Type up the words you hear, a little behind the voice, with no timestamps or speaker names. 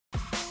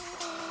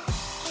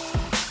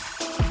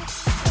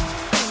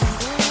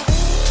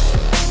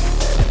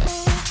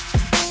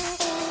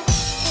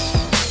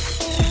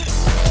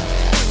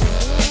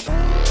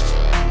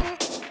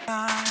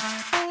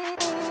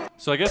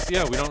So I guess we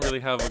don't really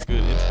have a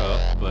good intro,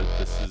 but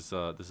this is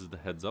the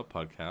Heads Up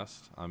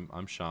podcast.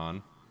 I'm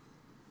Sean.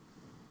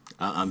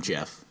 I'm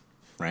Jeff.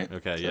 Right?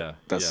 Okay, so yeah.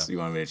 That's yeah. You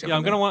want me to jump? Yeah,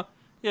 I'm gonna want.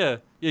 Yeah.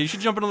 You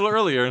should jump in a little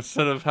earlier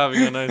instead of having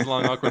a nice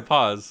long awkward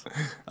pause.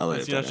 I'll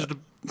edit that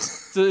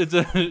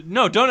out.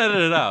 No, don't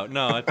edit it out.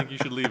 No, I think you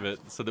should leave it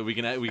so that we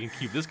can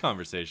keep this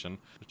conversation.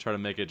 Try to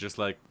make it just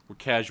like we're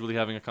casually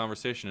having a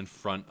conversation in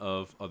front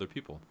of other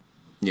people.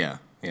 Yeah,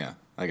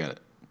 I got it.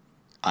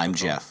 I'm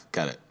Jeff.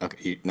 Got it.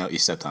 Okay, you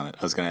stepped on it.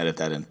 I was gonna edit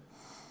that in.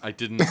 I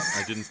didn't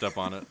step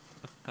on it.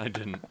 I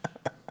didn't.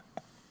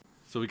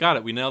 So we got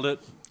it. We nailed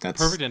it.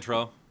 That's perfect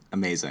intro.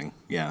 Amazing.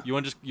 Yeah. You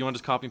want to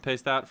just copy and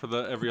paste that for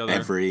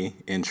every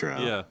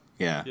intro.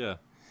 Yeah.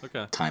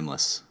 Okay.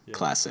 Timeless. Yeah.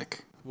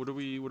 Classic. What are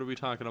we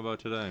talking about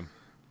today?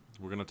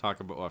 We're gonna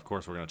talk about. Well, of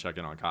course, we're gonna check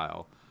in on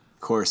Kyle.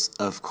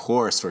 Of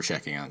course, we're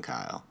checking on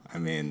Kyle. I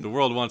mean, the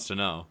world wants to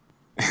know.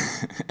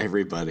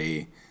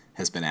 Everybody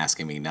has been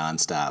asking me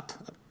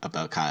nonstop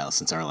about Kyle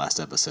since our last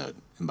episode,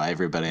 and by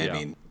everybody I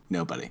mean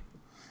nobody.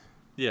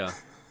 Yeah.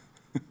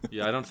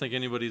 Yeah, I don't think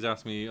anybody's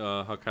asked me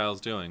how Kyle's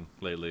doing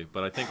lately,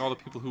 but I think all the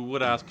people who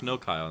would ask know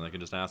Kyle, and they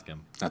can just ask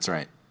him. That's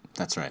right.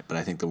 But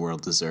I think the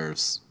world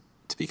deserves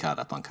to be caught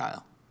up on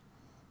Kyle.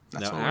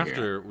 That's now,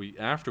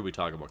 after we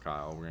talk about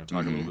Kyle, we're going to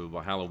talk a little bit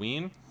about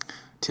Halloween.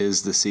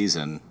 'Tis the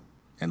season,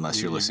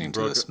 unless you're listening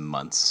to this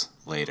months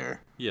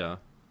later. Yeah.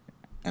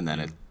 And then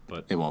it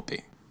won't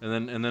be.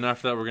 And then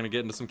after that, we're going to get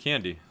into some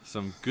candy,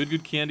 some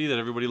good candy that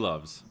everybody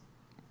loves.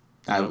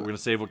 We're going to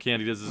save what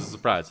candy is as a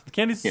surprise. The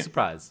candy's a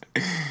surprise.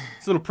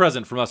 It's a little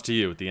present from us to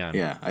you at the end.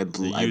 Yeah, I'd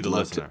love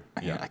listener.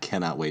 To. Yeah, I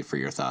cannot wait for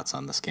your thoughts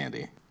on this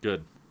candy.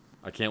 Good.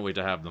 I can't wait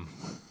to have them.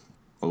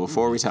 Well,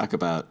 before we talk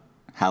about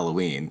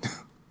Halloween,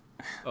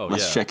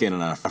 let's check in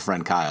on our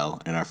friend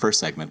Kyle in our first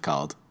segment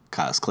called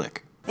Kyle's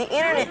Click. The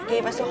internet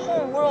gave us a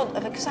whole world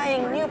of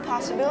exciting new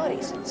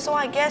possibilities. So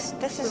I guess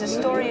this is a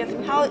story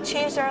of how it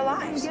changed our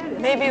lives.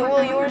 Maybe it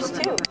will yours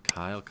too.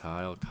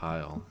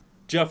 Kyle.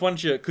 Jeff,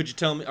 could you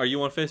tell me, are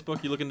you on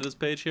Facebook? You looking at his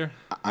page here?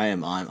 I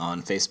am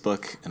on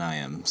Facebook, and I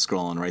am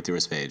scrolling right through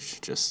his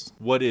page, just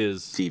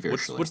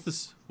feverishly.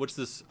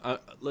 What's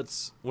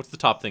the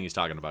top thing he's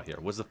talking about here?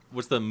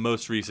 What's the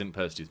most recent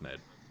post he's made?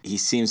 He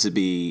seems to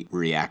be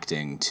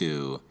reacting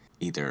to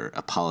either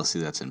a policy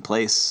that's in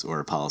place or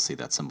a policy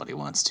that somebody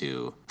wants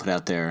to put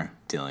out there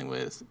dealing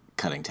with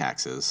cutting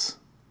taxes.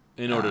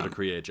 In order to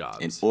create jobs.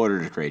 In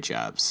order to create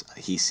jobs.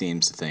 He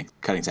seems to think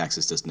cutting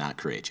taxes does not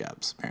create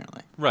jobs,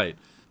 apparently. Right.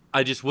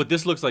 What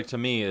this looks like to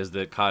me is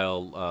that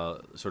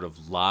Kyle sort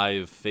of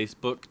live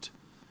Facebooked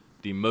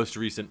the most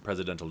recent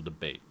presidential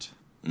debate.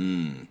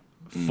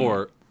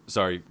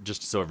 Sorry,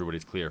 just so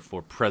everybody's clear,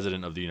 for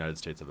President of the United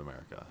States of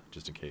America,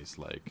 just in case,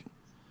 like,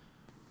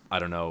 I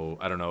don't know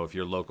if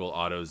your local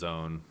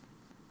AutoZone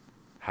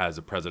has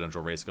a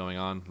presidential race going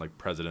on, like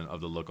president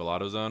of the local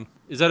AutoZone.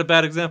 Is that a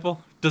bad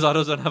example? Does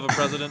AutoZone have a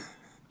president?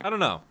 I don't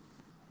know.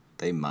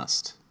 They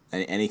must.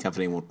 Any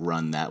company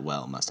run that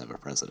well must have a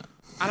president.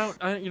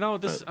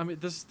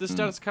 This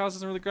status quo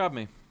doesn't really grab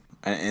me.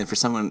 And for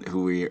someone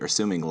who we are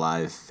assuming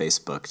live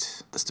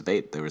Facebooked this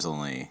debate, there was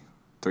only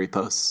 3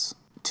 posts.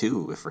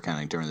 2, if we're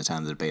counting during the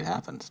time the debate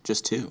happened.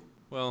 Just 2.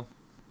 Well,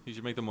 you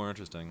should make them more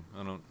interesting.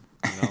 I don't,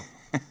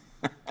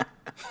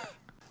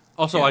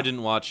 Also, I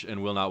didn't watch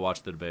and will not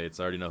watch the debates.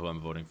 I already know who I'm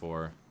voting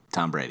for.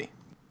 Tom Brady.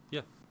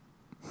 Yeah.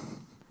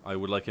 I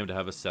would like him to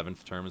have a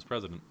 7th term as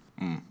president.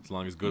 As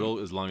long as good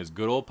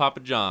old Papa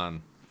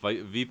John,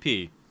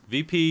 VP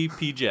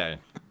PJ.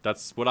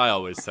 That's what I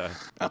always say.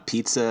 A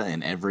pizza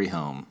in every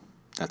home.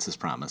 That's his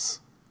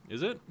promise.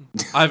 Is it?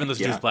 I haven't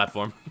listened to his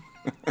platform.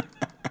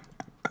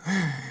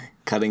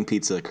 Cutting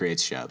pizza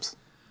creates jobs.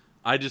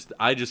 I just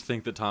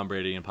think that Tom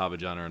Brady and Papa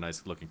John are a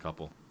nice looking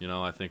couple.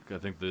 I think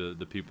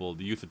the people,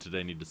 the youth of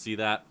today need to see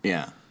that.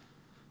 Yeah.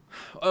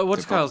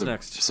 What's Kyle's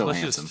next? So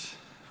handsome.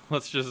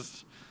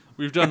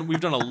 We've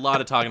done a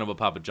lot of talking about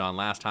Papa John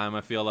last time,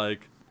 I feel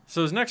like.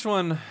 So his next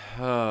one,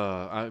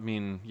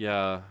 apparently,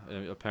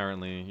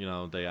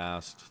 they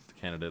asked the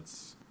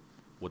candidates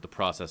what the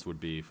process would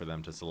be for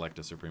them to select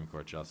a Supreme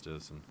Court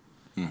justice,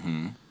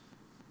 and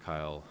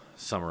Kyle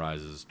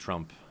summarizes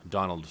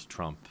Donald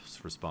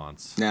Trump's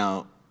response.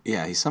 Now,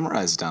 he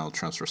summarized Donald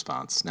Trump's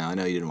response. Now, I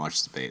know you didn't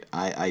watch the debate.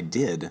 I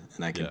did,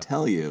 and I can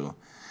tell you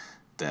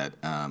that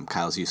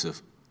Kyle's use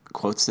of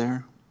quotes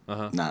there,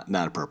 not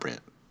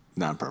appropriate.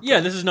 Not appropriate. Yeah,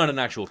 this is not an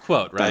actual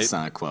quote, right? That's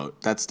not a quote.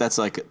 That's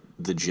like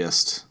the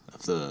gist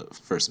of the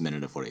first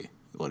minute of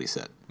what he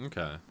said.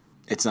 Okay.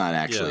 It's not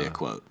actually a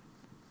quote.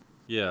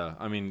 Yeah,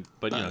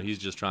 but he's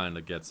just trying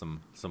to get some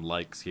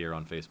likes here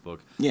on Facebook.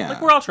 Yeah.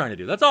 Like we're all trying to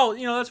do. That's all,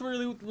 that's what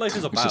really life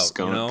is about. Just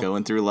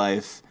going through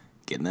life,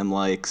 getting them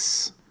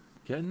likes.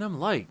 Getting them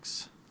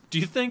likes. Do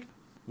you think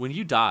when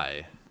you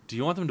die, do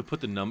you want them to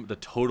put the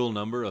total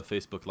number of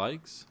Facebook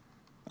likes?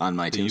 On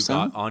my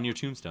tombstone? You got on your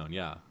tombstone,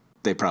 yeah.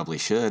 They probably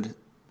should.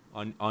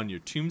 On your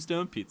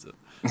tombstone pizza.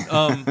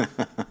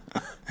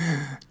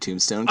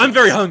 Tombstone. I'm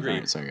very cakes? hungry. All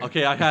right, sorry.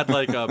 Okay, I had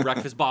like a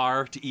breakfast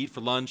bar to eat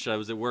for lunch. I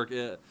was at work.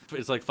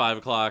 It's like 5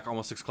 o'clock,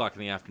 almost 6 o'clock in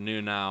the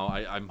afternoon now.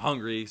 I'm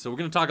hungry, so we're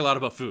gonna talk a lot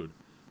about food,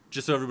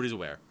 just so everybody's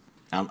aware.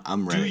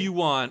 I'm ready. Do you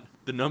want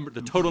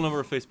the total number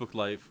of Facebook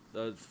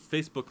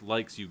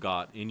likes you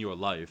got in your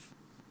life?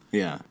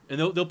 Yeah. And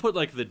they'll put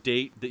like the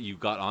date that you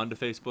got onto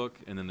Facebook,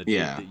 and then the date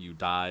that you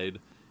died.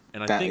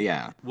 And I think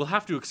we'll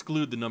have to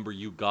exclude the number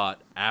you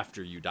got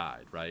after you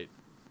died, right?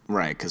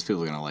 Right, because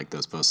people are going to like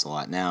those posts a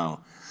lot.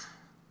 Now,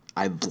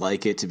 I'd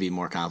like it to be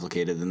more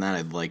complicated than that.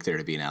 I'd like there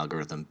to be an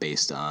algorithm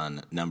based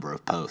on number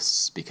of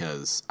posts,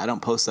 because I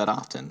don't post that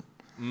often.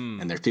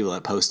 And there's people that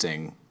are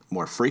posting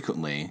more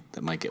frequently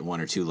that might get 1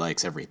 or 2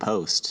 likes every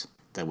post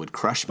that would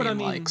crush me in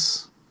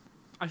likes.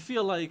 I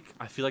feel like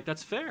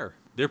that's fair.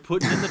 They're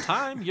putting in the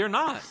time. You're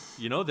not.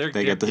 You know, they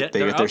get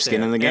their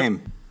skin in the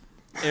game.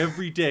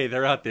 Every day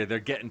they're out there. They're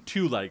getting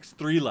 2 likes,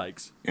 3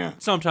 likes. Yeah.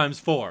 Sometimes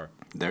 4.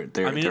 They're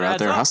out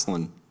there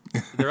hustling.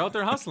 They're out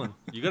there hustling.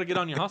 You got to get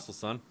on your hustle,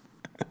 son.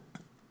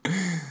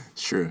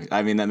 Sure.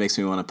 I mean, that makes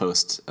me want to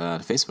post to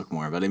Facebook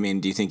more. But I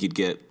mean, do you think you'd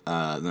get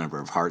the number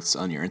of hearts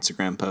on your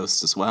Instagram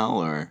posts as well,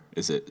 or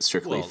is it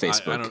strictly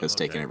Facebook has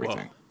taken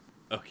everything?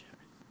 Whoa. Okay.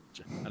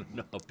 I don't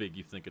know how big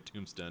you think a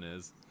tombstone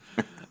is.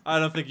 I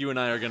don't think you and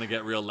I are going to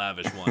get real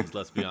lavish ones,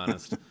 let's be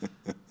honest.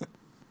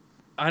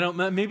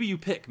 Maybe you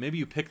pick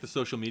the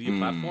social media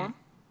platform.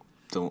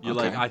 You're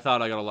like, I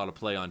thought I got a lot of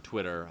play on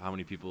Twitter. How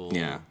many people?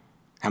 Yeah.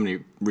 How many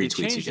retweets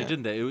they changed you get? It,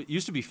 didn't they? It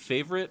used to be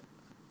favorite.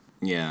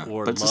 Yeah,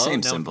 or but it's love, the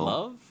same now symbol.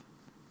 Love?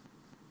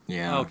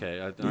 Yeah.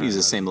 Okay. You use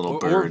the same little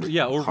bird.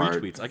 Or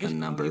heart, retweets. I guess and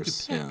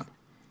numbers.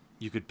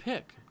 You could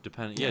pick.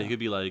 Depending. Yeah, you could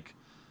be like,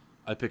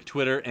 I pick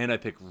Twitter and I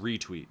pick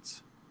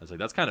retweets. I was like,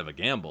 that's kind of a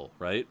gamble,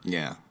 right?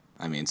 Yeah.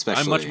 I mean,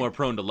 especially. I'm much more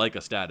prone to like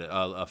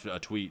a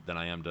tweet than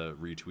I am to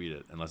retweet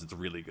it, unless it's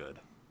really good.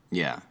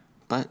 Yeah,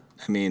 but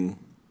I mean,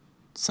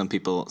 some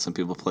people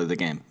play the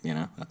game. You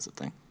know, that's the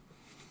thing.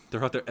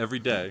 They're out there every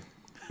day.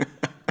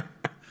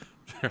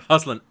 They're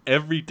hustling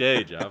every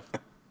day, Jeff.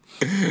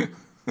 They're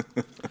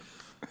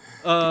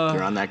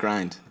on that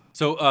grind.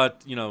 So,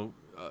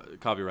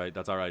 copyright,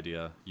 that's our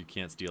idea. You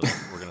can't steal it.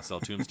 We're going to sell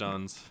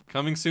tombstones.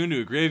 Coming soon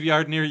to a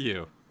graveyard near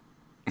you.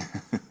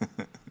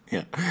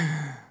 Yeah.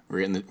 We're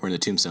in the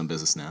tombstone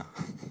business now.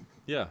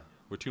 Yeah,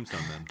 we're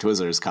tombstone men.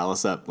 Twizzlers, call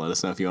us up. Let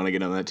us know if you want to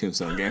get on that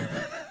tombstone game.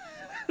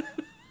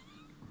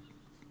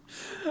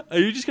 Are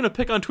you just going to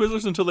pick on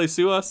Twizzlers until they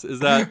sue us? Is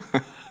that...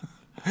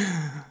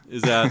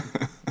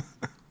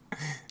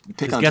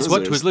 Guess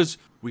what, Twizzlers?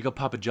 We got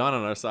Papa John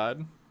on our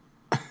side.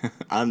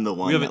 I'm the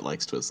one that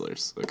likes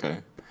Twizzlers, okay?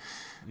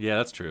 Yeah,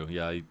 that's true.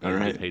 Yeah, I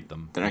hate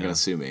them. They're not going to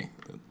sue me.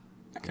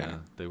 Okay. Yeah,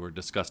 they were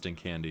disgusting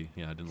candy.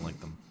 Yeah, I didn't like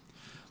them.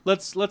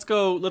 Let's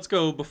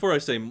go before I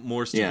say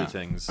more stupid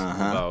things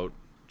about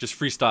just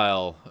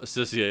freestyle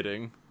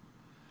associating.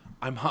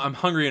 I'm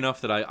hungry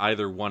enough that I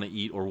either want to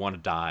eat or want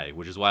to die,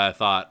 which is why I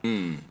thought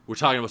we're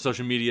talking about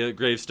social media,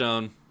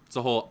 gravestone. It's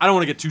a whole. I don't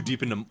want to get too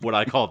deep into what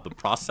I call the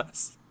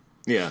process.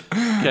 Yeah.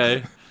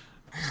 Okay.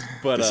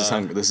 But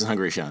this is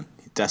Hungry Sean,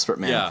 desperate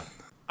man. Yeah.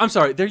 I'm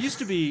sorry. There used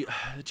to be,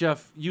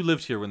 Jeff. You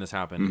lived here when this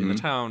happened in the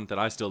town that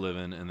I still live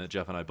in, and that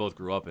Jeff and I both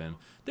grew up in.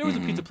 There was a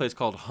pizza place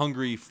called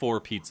Hungry 4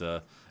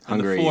 Pizza,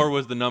 and the 4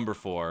 was the number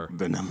 4.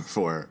 The number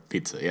 4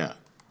 pizza. Yeah.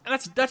 And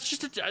that's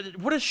just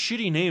what a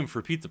shitty name for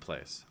a pizza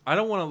place. I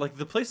don't want to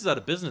the place is out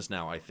of business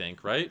now. I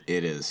think, right?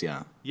 It is.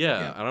 Yeah.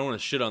 Yeah. I don't want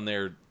to shit on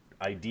their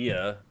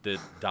idea that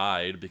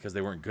died because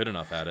they weren't good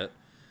enough at it,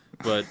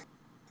 but.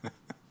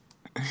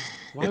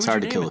 It's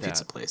hard to kill a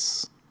pizza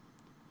place.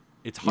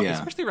 It's hard,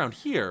 especially around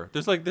here.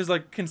 There's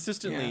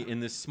consistently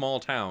in this small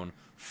town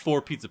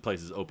 4 pizza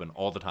places open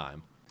all the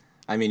time.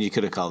 I mean, you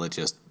could have called it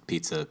just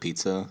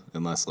pizza,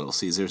 unless Little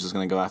Caesars is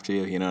going to go after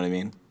you. You know what I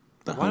mean?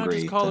 But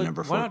Hungry, the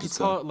number 4 pizza. Why not just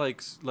call it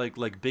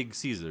like Big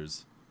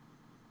Caesars?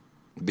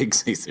 Big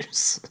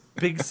Caesars.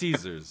 Big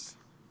Caesars.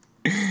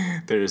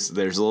 There's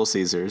Little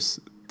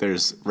Caesars.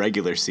 There's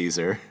regular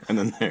Caesar, and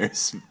then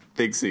there's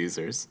Big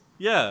Caesars.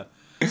 Yeah.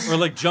 Or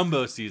like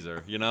Jumbo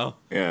Caesar, you know?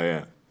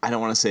 Yeah. I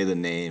don't want to say the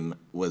name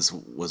was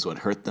what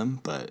hurt them,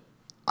 but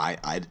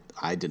I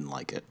didn't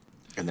like it.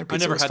 And their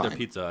pizza was fine. Their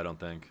pizza, I don't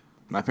think.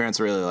 My parents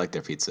really liked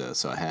their pizza,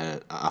 so I had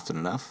it often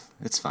enough.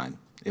 It's fine.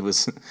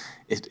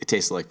 It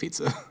tasted like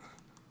pizza.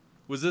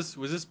 Was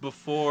this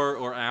before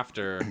or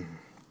after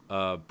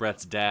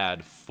Brett's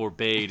dad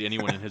forbade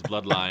anyone in his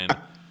bloodline,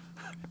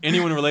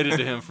 anyone related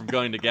to him, from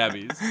going to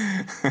Gabby's?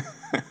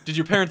 Did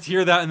your parents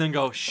hear that and then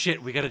go,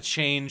 shit, we got to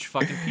change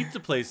fucking pizza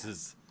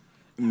places?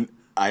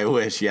 I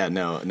wish. Yeah,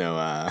 no.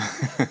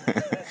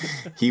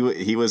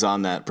 He was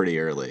on that pretty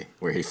early,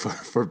 where he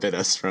forbid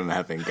us from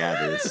having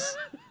Gabby's.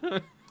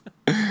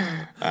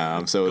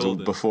 So it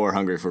was before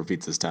Hungry for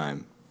Pizza's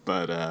time.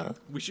 But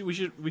we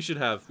should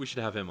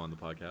have him on the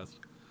podcast.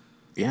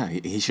 Yeah,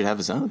 he should have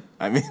his own.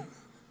 I mean,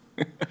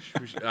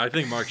 I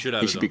think Mark should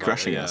have. He should be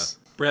crushing us.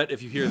 Brett,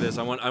 if you hear this,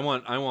 I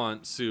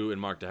want Sue and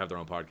Mark to have their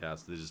own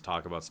podcast. They just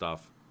talk about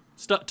stuff.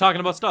 Talking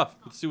about stuff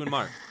with Sue and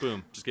Mark.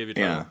 Boom. Just gave you a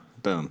title. Yeah.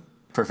 Boom.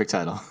 Perfect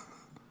title.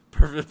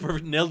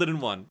 Perfect. Nailed it in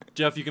one.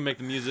 Jeff, you can make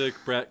the music.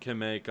 Brett can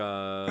make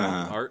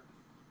art.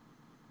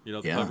 You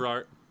know, the cover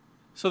art.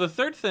 So the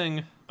third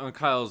thing on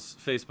Kyle's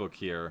Facebook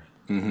here,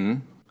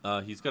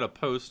 he's got a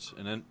post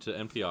to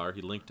NPR.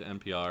 He linked to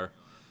NPR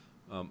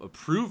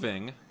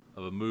approving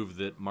of a move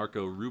that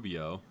Marco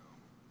Rubio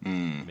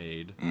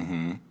made.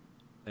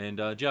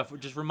 And Jeff,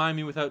 just remind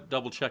me without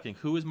double checking,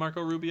 who is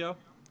Marco Rubio?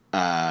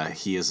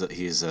 He's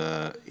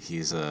a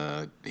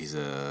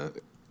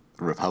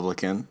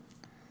Republican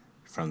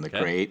from the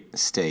great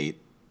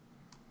state,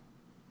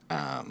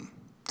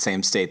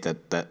 same state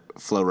that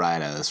Flo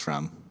Rida is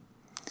from.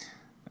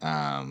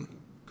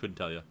 Couldn't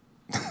tell you.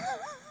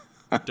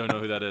 Don't know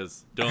who that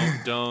is.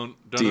 Don't know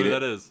who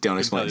that is. Don't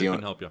explain.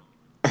 Couldn't help you.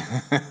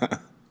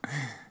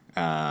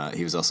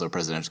 He was also a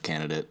presidential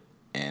candidate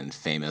and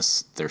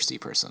famous thirsty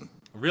person.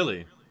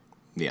 Really?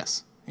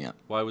 Yes. Yeah.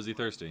 Why was he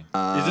thirsty?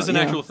 Is this an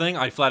actual thing?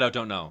 I flat out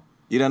don't know.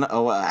 You don't know?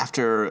 Oh,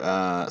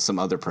 after some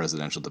other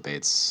presidential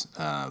debates,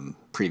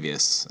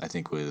 previous, I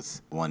think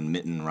with one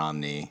Mitten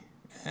Romney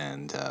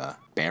and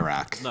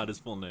Barack. Not his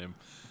full name.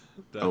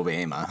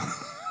 Obama.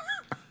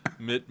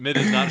 Mitt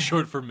is not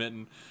short for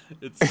Mitten.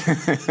 It's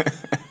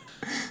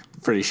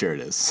pretty sure it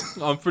is.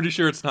 I'm pretty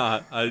sure it's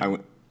not.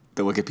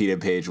 The Wikipedia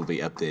page will be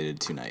updated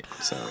tonight,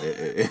 so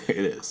it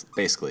is.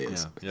 Basically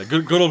is. Yeah.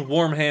 Good old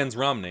warm hands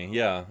Romney.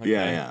 Yeah. Okay.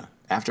 Yeah.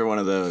 After one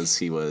of those,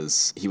 he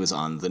was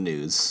on the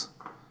news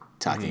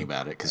talking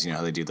about it, because you know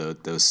how they do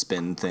those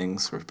spin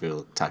things where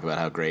people talk about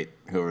how great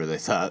whoever they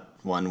thought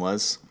won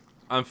was.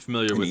 I'm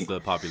familiar with the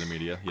popular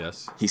media.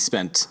 Yes. He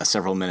spent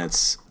several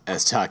minutes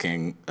as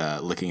talking,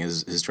 licking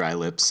his dry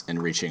lips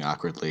and reaching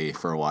awkwardly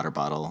for a water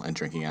bottle and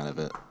drinking out of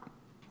it.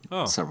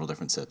 Oh. Several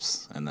different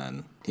sips, and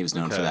then he was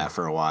known for that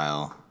for a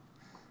while.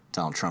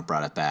 Donald Trump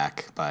brought it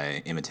back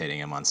by imitating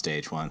him on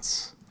stage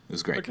once. It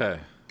was great. Okay.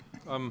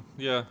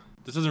 Yeah.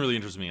 This doesn't really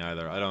interest me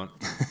either. I don't.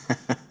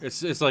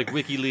 It's like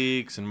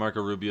WikiLeaks and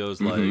Marco Rubio's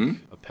like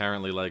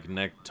apparently like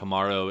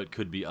tomorrow it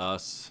could be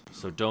us.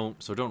 So don't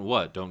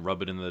what? Don't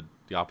rub it in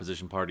the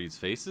opposition party's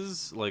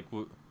faces. Like,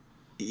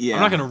 yeah.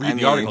 I'm not going to read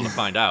the article to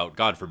find out.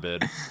 God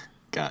forbid.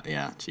 God,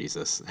 yeah,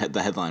 Jesus.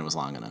 The headline was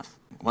long enough.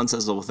 One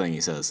says the whole thing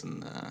he says,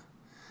 and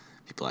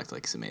people act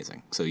like it's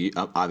amazing. So you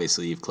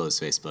obviously you've closed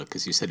Facebook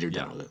because you said you're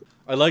done with it.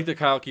 I like that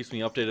Kyle keeps me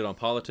updated on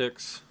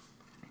politics.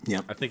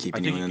 Yep. I think you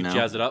can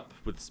jazz it up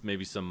with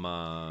maybe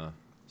some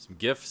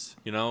gifs.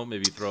 You know,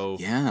 maybe throw.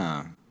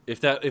 Yeah.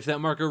 If that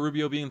Marco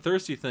Rubio being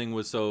thirsty thing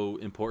was so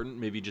important,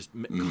 maybe just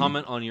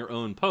comment on your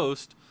own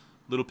post.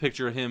 Little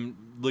picture of him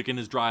licking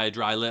his dry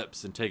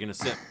lips and taking a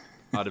sip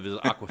out of his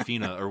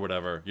Aquafina or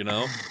whatever. You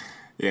know.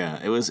 Yeah,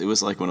 it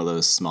was like one of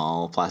those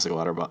small plastic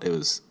water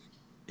bottles.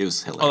 It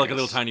was hilarious. Oh, like a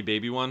little tiny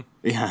baby one.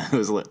 Yeah, it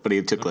was. But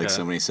he took like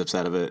so many sips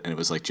out of it, and it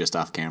was like just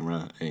off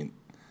camera. I mean,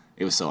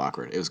 it was so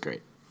awkward. It was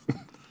great.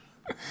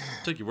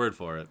 Take your word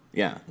for it.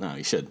 Yeah, no,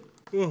 you should.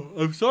 Oh,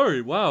 I'm sorry.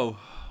 Wow.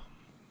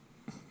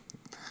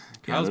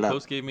 Kyle's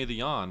post gave me the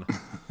yawn.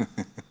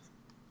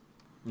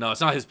 No,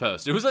 it's not his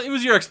post. It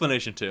was your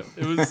explanation too.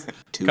 It was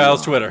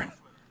Kyle's Twitter.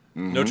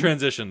 No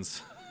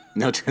transitions.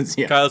 No transitions.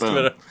 Yeah, Kyle's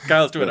Twitter.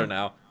 Kyle's Twitter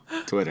now.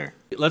 Twitter.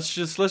 Let's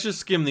just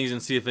skim these and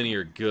see if any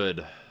are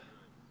good.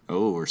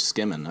 Oh, we're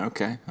skimming.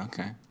 Okay.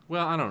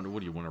 Well, I don't know.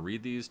 What do you want to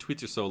read these?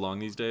 Tweets are so long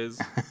these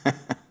days.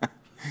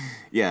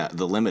 Yeah,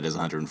 the limit is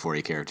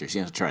 140 characters.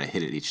 You have to try to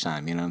hit it each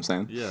time. You know what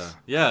I'm saying?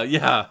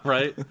 Yeah.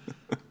 Right.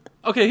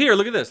 Okay, here.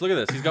 Look at this.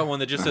 He's got one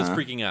that just says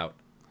 "freaking out."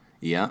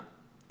 Yeah.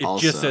 It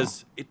just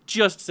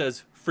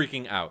says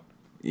 "freaking out."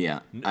 Yeah.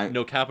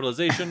 No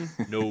capitalization.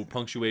 No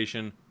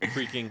punctuation.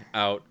 Freaking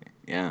out.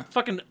 Yeah.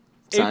 Fucking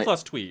A+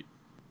 tweet.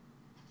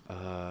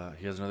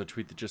 He has another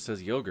tweet that just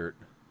says yogurt.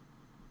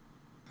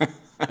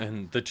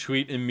 And the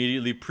tweet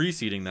immediately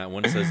preceding that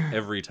one says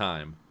every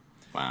time.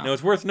 Wow. Now,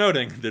 it's worth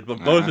noting that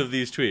both of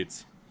these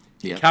tweets,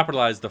 he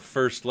capitalized the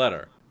first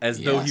letter as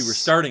though he were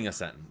starting a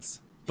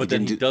sentence. But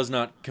then he does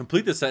not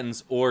complete the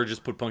sentence or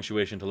just put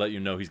punctuation to let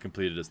you know he's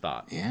completed his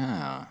thought.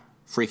 Yeah.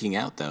 Freaking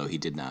out, though, he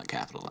did not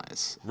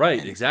capitalize.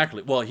 Right,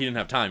 exactly. Well, he didn't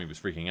have time. He was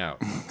freaking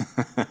out.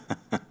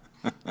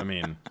 I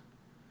mean,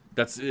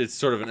 it's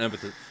sort of an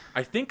empathy.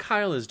 I think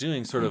Kyle is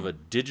doing sort of a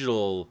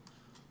digital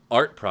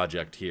art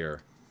project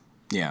here.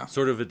 Yeah.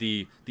 Sort of at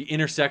the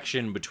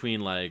intersection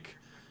between, like,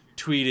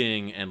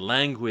 tweeting and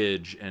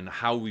language and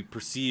how we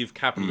perceive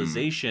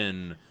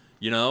capitalization,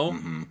 you know?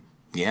 Mm-hmm.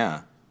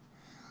 Yeah.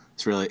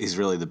 He's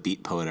really the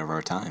beat poet of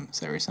our time. Is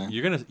that what you're saying?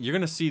 You're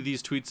gonna see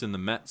these tweets in the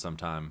Met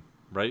sometime,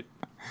 right?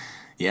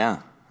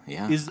 Yeah.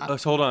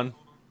 Hold on.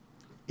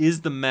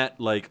 Is the Met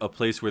like a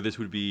place where this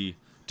would be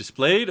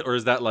displayed, or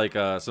is that like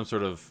some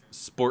sort of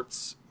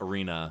sports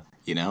arena?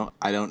 You know,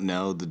 I don't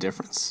know the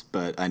difference,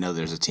 but I know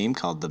there's a team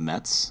called the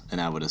Mets,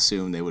 and I would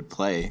assume they would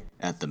play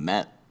at the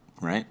Met,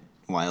 right?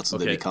 Why else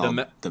would they be called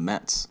the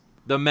Mets?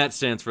 The Met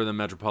stands for the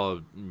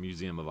Metropolitan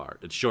Museum of Art.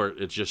 It's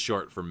just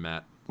short for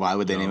Met. Why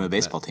would they name a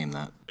baseball team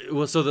that?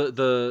 Well, so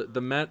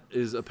the Met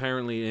is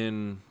apparently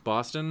in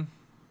Boston,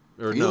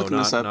 or no,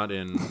 not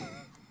in.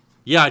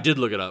 Yeah, I did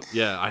look it up.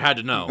 Yeah, I had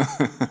to know.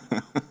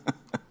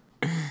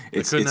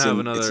 It's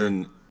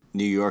in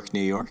New York,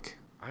 New York.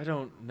 I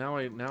don't now.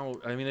 I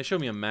mean, they showed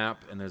me a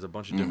map, and there's a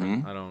bunch of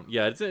different. I don't.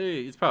 Yeah,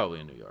 it's probably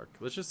in New York.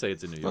 Let's just say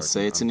it's in New York. Let's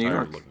say it's in New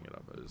York. Looking it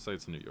up. Let's say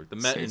it's in New York. The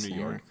Met in New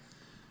York.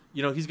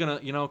 You know, he's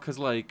gonna. You know, because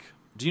like,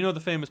 do you know the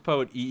famous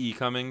poet E.E.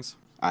 Cummings?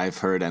 I've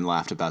heard and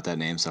laughed about that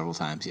name several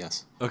times.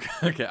 Yes.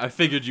 Okay. I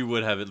figured you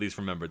would have at least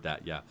remembered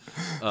that. Yeah.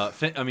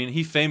 I mean,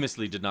 he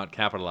famously did not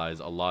capitalize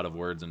a lot of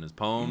words in his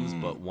poems,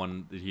 but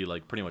one that he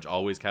like pretty much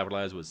always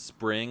capitalized was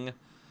spring,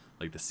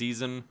 like the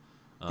season.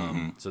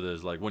 So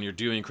there's like when you're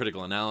doing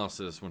critical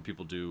analysis, when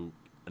people do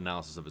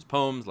analysis of his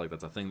poems, like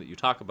that's a thing that you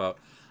talk about.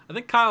 I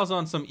think Kyle's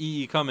on some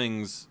E.E.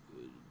 Cummings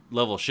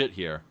level shit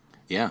here.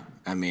 Yeah,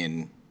 I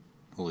mean,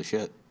 holy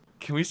shit.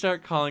 Can we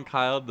start calling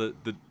Kyle the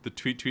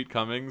tweet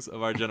Cummings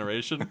of our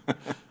generation?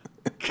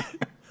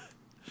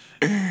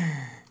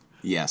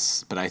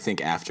 Yes, but I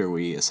think after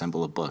we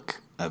assemble a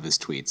book of his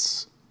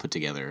tweets put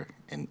together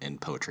in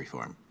poetry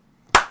form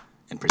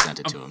and present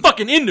it to him.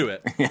 Fucking into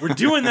it. We're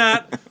doing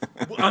that.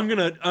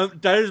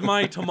 That is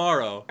my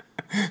tomorrow.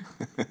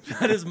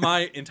 That is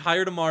my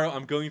entire tomorrow.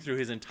 I'm going through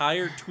his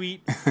entire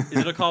tweet.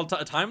 Is it called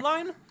a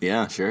timeline?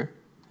 Yeah, sure.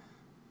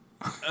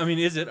 I mean,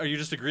 is it? Are you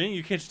just agreeing?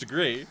 You can't just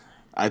agree.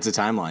 It's a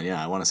timeline,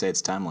 yeah. I want to say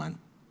it's a timeline.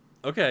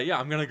 Okay, yeah.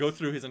 I'm going to go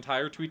through his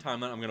entire tweet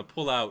timeline. I'm going to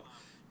pull out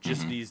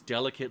just these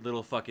delicate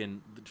little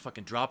fucking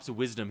drops of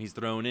wisdom he's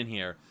throwing in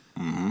here.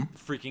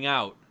 Freaking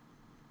out.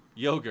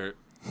 Yogurt.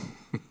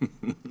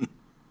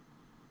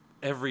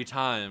 Every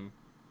time.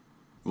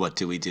 What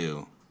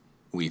do?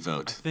 We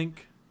vote. I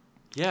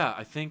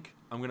think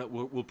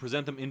we'll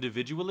present them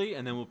individually,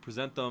 and then we'll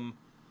present them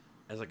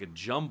as like a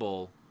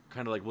jumble,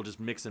 kind of like we'll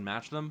just mix and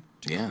match them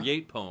to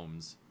create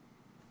poems.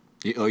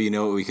 You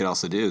know what we could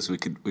also do is we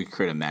could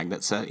create a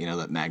magnet set. You know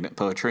that magnet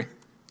poetry.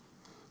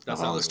 That's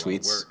all his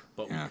tweets. Work,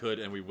 but we could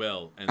and we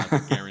will, and that's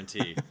a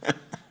guarantee.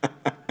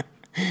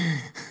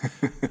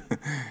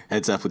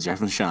 Heads up with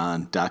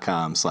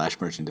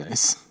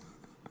jeffandsean.com/merchandise.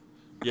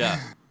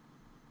 Yeah.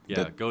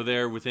 Go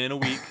there within a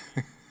week.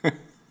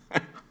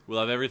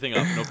 We'll have everything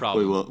up, no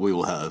problem. We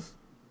will have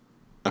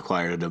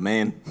acquired a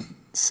domain,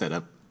 set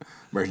up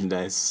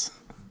merchandise.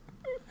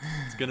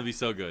 It's gonna be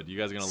so good. You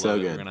guys are gonna love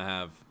it. We're gonna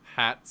have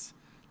hats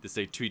that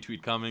say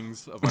 "Tweet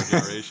Cummings" of our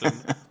generation.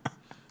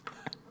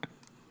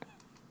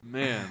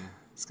 Man,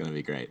 it's gonna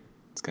be great.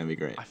 It's gonna be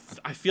great.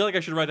 I feel like I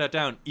should write that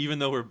down, even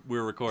though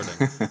we're recording.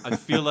 I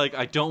feel like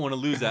I don't want to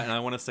lose that, and I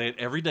want to say it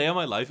every day of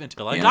my life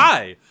until I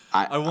die.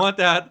 I want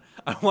that.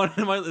 I want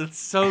it in my. It's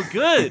so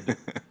good.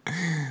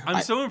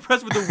 I'm so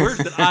impressed with the words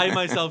that I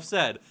myself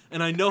said,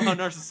 and I know how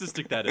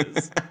narcissistic that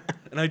is,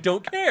 and I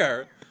don't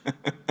care.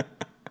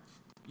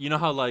 You know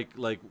how like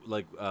we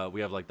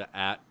have like the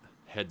 @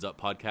 Heads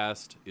Up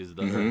podcast is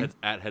the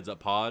 @ Heads Up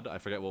Pod. I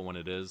forget what one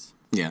it is.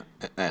 Yeah,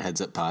 @ Heads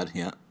Up Pod.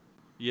 Yeah.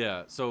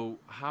 Yeah. So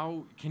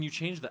how can you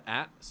change the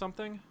 @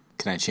 something?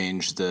 Can I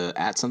change the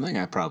 @ something?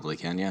 I probably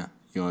can. Yeah.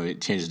 You want me to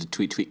change it to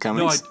tweet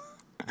Cummings?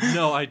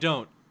 No, I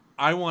don't.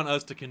 I want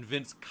us to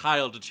convince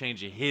Kyle to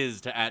change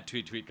his to @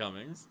 tweet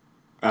Cummings.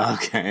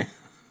 Okay.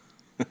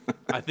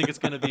 I think it's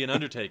going to be an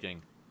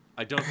undertaking.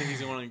 I don't think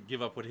he's going to want to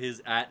give up what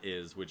his @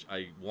 is, which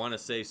I want to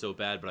say so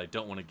bad, but I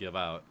don't want to give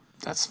out.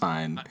 That's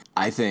fine.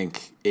 I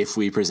think if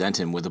we present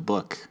him with a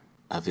book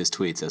of his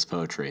tweets as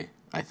poetry,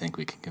 I think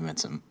we can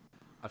convince him.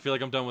 I feel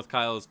like I'm done with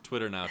Kyle's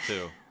Twitter now,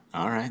 too.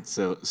 All right.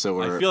 So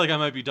we're... I feel like I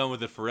might be done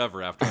with it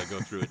forever after I go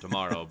through it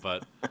tomorrow,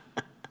 but...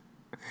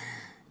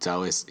 He's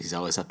always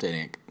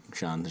updating it,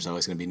 Sean. There's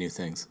always going to be new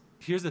things.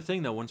 Here's the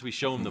thing, though. Once we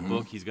show him the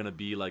book, he's going to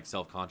be, like,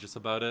 self-conscious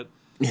about it.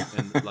 Yeah.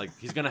 And, like,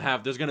 there's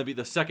going to be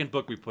the second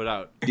book we put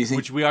out,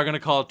 which we are going to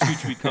call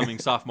Tweet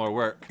Cummings Sophomore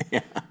Work.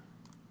 Yeah.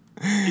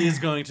 Is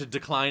going to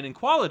decline in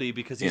quality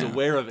because he's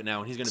aware of it now,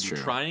 and he's going to be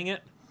trying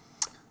it.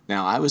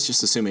 Now, I was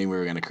just assuming we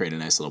were going to create a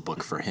nice little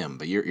book for him,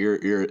 but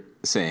you're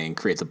saying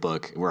create the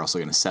book. We're also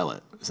going to sell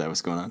it. Is that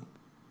what's going on?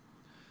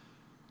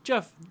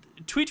 Jeff,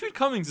 Tweet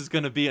Cummings is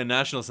going to be a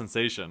national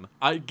sensation.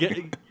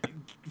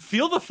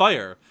 Feel the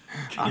fire.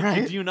 All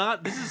right. Do you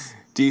not?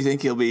 Do you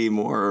think he'll be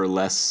more or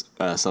less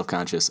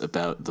self-conscious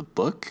about the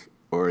book,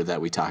 or that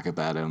we talk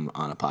about him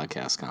on a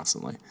podcast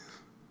constantly?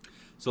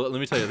 So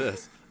let me tell you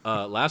this.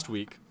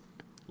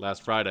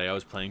 Last Friday, I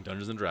was playing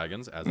Dungeons &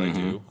 Dragons, as I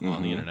do,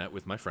 on the internet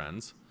with my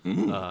friends.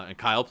 And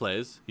Kyle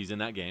plays. He's in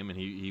that game, and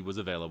he was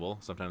available.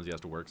 Sometimes he has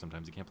to work.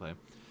 Sometimes he can't play.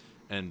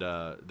 And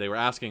they were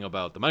asking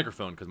about the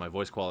microphone because my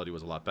voice quality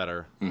was a lot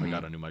better. I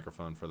got a new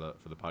microphone for the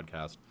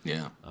podcast.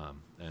 Yeah.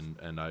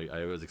 And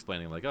I was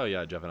explaining, like, oh,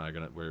 yeah, Jeff and I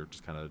we're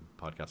just kind of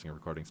podcasting and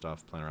recording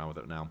stuff, playing around with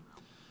it now.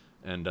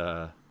 And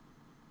I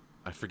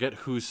forget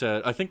who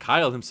said, I think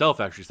Kyle himself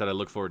actually said I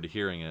look forward to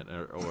hearing it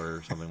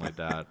or something like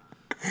that.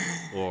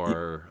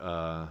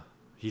 Or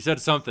he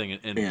said something,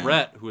 and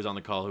Brett, who was on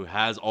the call, who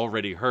has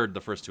already heard the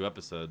first 2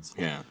 episodes,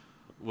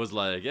 was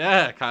like,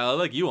 yeah, Kyle, I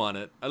like you on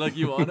it.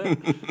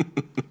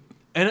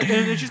 And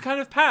it just kind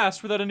of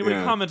passed without anybody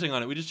commenting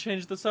on it. We just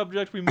changed the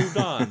subject. We moved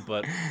on.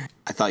 But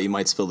I thought you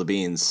might spill the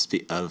beans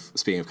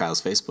speaking of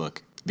Kyle's Facebook,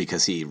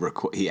 because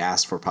he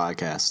asked for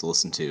podcasts to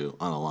listen to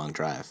on a long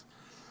drive.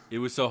 It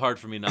was so hard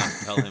for me not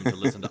to tell him to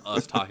listen to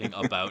us talking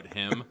about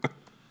him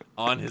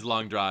on his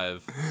long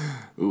drive.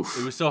 Oof.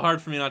 It was so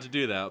hard for me not to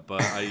do that,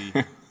 but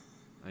I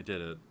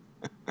did it.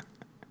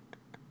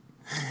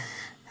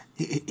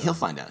 He'll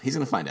find out. He's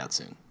gonna find out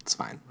soon. It's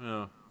fine.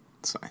 Yeah.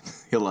 It's fine.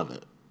 He'll love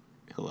it.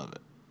 He'll love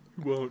it.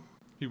 He won't.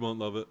 He won't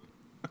love it.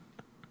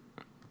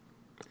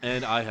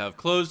 And I have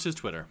closed his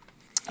Twitter.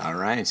 All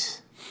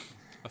right.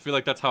 I feel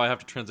like that's how I have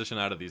to transition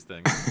out of these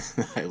things.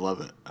 I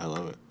love it. I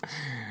love it.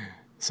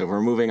 So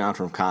we're moving on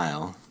from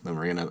Kyle, and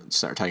we're gonna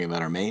start talking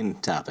about our main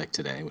topic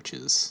today, which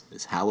is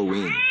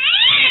Halloween.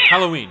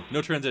 Halloween.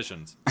 No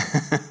transitions.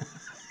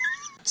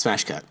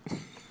 Smash cut.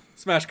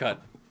 Smash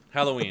cut.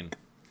 Halloween.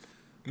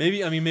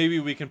 Maybe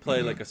we can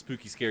play like a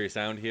spooky, scary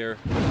sound here.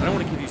 I don't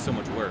want to give you so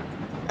much work,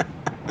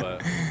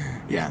 but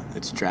yeah,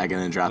 it's dragging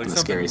and dropping like the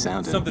scary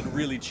sound in. Something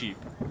really cheap.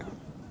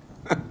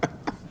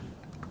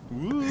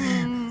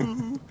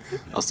 Woo.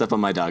 I'll step on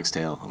my dog's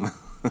tail.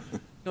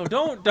 No,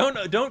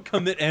 don't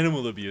commit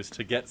animal abuse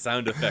to get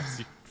sound effects,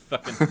 you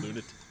fucking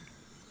lunatic.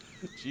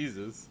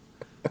 Jesus.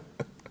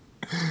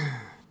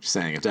 Just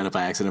saying, I've done it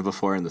by accident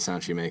before, and the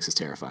sound she makes is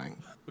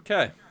terrifying.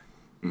 Okay.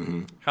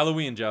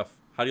 Halloween, Jeff.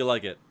 How do you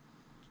like it?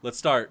 Let's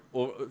start.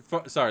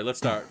 Let's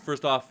start.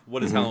 First off,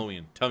 what is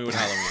Halloween? Tell me what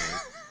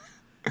Halloween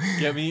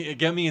is.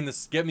 Get me in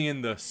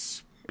the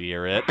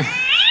spirit.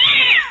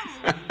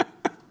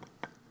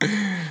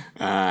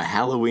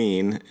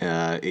 Halloween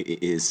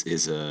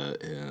is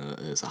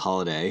a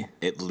holiday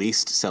at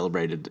least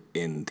celebrated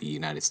in the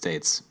United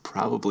States,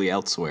 probably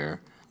elsewhere,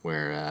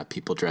 where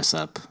people dress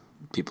up,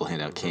 people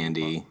hand out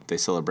candy, they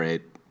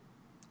celebrate.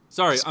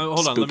 Sorry,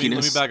 hold on. Let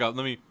me back up.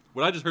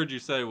 What I just heard you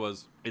say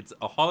was it's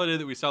a holiday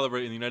that we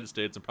celebrate in the United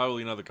States and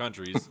probably in other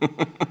countries.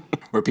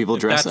 Where people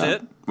dress up.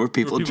 It? Where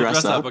people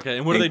dress up. Okay,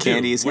 and what do they do?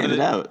 Candy is handed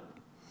out.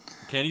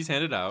 Candy's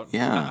handed out.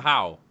 Yeah.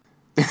 How?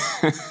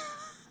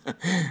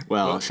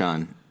 Well,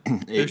 Sean.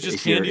 There's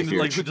just candy.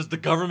 Does the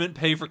government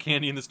pay for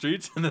candy in the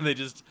streets and then they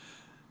just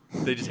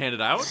hand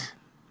it out?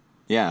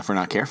 Yeah, if we're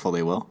not careful,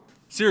 they will.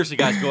 Seriously,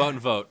 guys, go out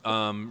and vote.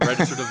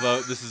 Register to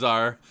vote. This is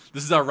our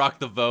Rock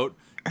the Vote.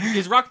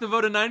 Is Rock the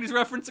Vote a '90s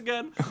reference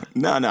again?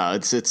 No,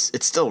 it's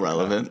still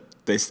relevant.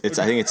 I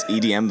think it's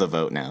EDM the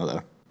vote now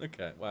though.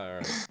 Okay, wow,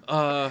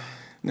 all right.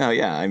 No,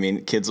 yeah, I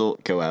mean, kids will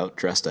go out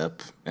dressed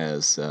up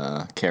as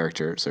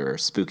characters or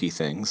spooky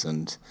things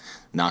and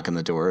knock on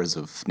the doors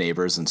of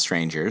neighbors and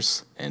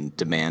strangers and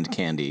demand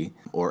candy,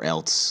 or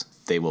else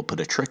they will put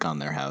a trick on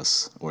their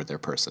house or their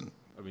person.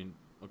 I mean,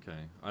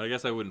 okay, I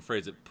guess I wouldn't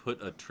phrase it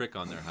 "put a trick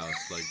on their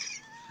house" like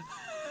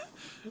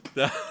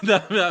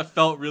that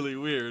felt really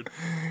weird.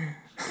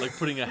 Like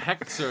putting a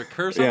hex or a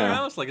curse on their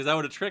house? Like, is that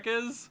what a trick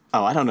is?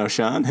 Oh, I don't know,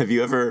 Sean. Have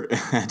you ever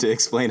had to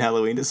explain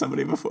Halloween to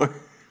somebody before?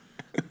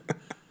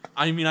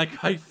 I mean,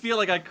 I feel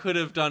like I could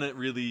have done it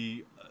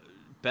really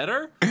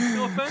better.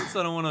 No offense.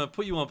 I don't want to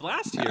put you on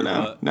blast here.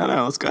 No.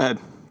 Let's go ahead.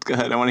 Go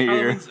ahead. I want to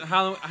hear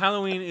your...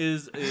 Halloween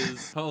is...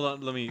 Hold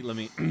on. Let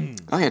me...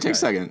 Oh, yeah. Take a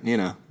second.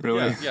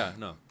 Really... Yeah,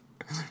 no.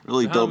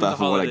 Really build off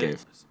of what I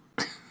gave.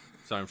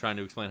 Sorry, I'm trying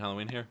to explain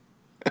Halloween here.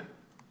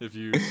 If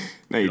you...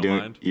 No,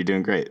 you're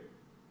doing great.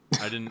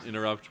 I didn't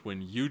interrupt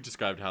when you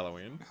described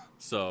Halloween.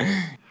 So,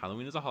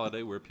 Halloween is a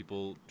holiday where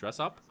people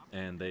dress up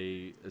and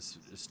they, as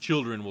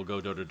children, will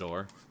go door to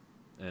door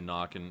and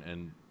knock,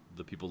 and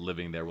the people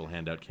living there will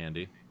hand out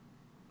candy.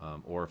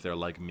 Or if they're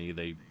like me,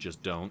 they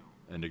just don't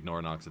and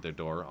ignore knocks at their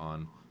door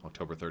on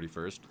October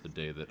 31st, the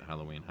day that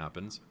Halloween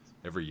happens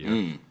every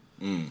year.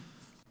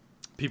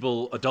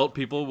 Adult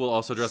people will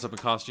also dress up in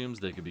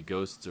costumes. They could be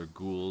ghosts or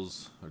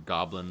ghouls or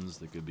goblins.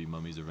 They could be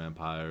mummies or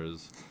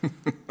vampires.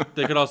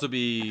 They could also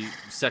be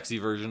sexy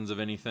versions of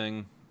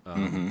anything.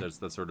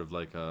 That's sort of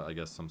like, I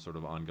guess, some sort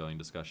of ongoing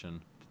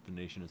discussion that the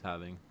nation is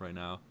having right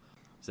now.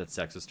 Is that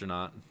sexist or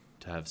not,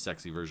 to have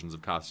sexy versions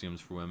of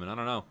costumes for women? I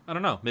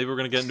don't know. Maybe we're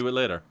going to get into it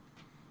later.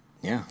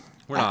 Yeah.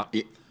 We're not.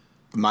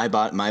 My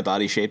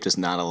body shape does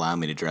not allow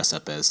me to dress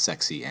up as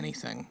sexy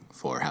anything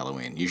for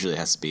Halloween. Usually it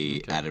has to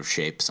be out of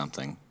shape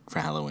something for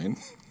Halloween.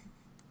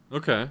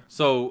 Okay.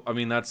 So, I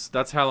mean, that's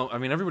Halloween. I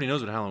mean, everybody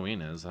knows what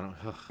Halloween is. Why'd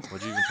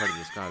you even try to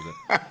describe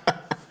it?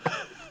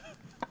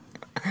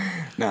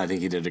 No, I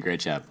think you did a great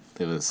job.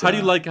 It was. How do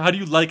you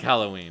like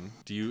Halloween?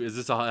 Is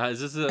this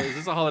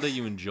a holiday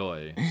you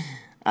enjoy?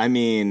 I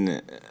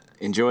mean,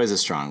 enjoy is a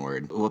strong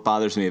word. What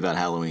bothers me about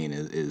Halloween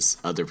is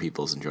other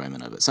people's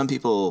enjoyment of it. Some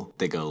people,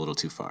 they go a little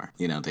too far.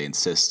 They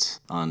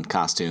insist on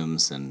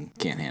costumes and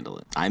can't handle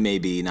it. I may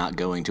be not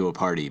going to a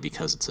party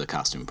because it's a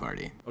costume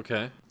party.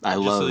 Okay.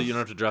 Just so that you don't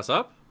have to dress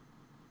up?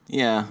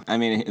 Yeah, I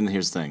mean, and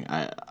here's the thing.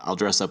 I'll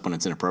dress up when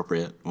it's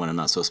inappropriate, when I'm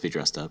not supposed to be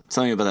dressed up.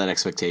 Something about that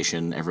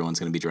expectation, everyone's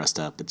going to be dressed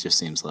up. It just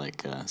seems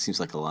like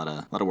a lot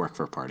of work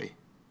for a party.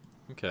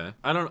 Okay.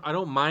 I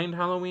don't mind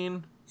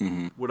Halloween.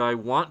 What I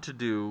want to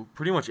do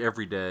pretty much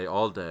every day,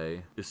 all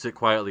day, is sit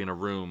quietly in a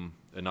room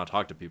and not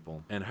talk to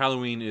people. And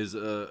Halloween is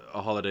a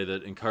holiday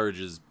that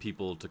encourages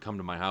people to come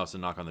to my house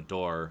and knock on the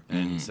door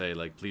and say,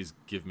 like, please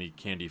give me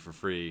candy for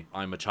free.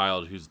 I'm a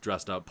child who's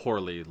dressed up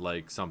poorly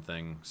like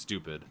something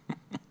stupid.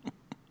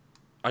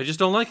 I just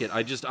don't like it.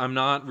 I'm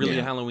not really a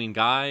Yeah. Halloween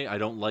guy. I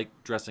don't like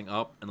dressing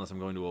up unless I'm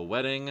going to a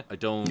wedding. I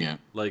don't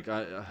like.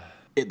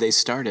 They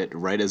start it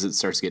right as it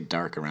starts to get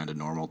dark around a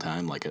normal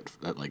time, like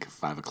at like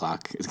 5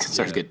 o'clock. It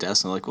starts to get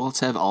dusk, and they're like, well,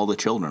 let's have all the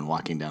children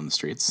walking down the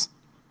streets.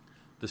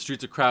 The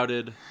streets are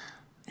crowded.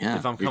 Yeah,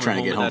 If I'm you're coming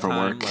trying to get home at that from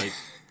time, work. like,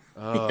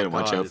 oh You gotta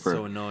watch God, out it's for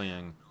so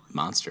annoying.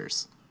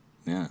 monsters.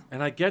 Yeah.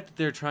 And I get that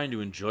they're trying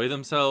to enjoy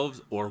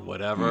themselves or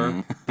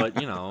whatever, but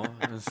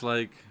it's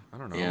like, I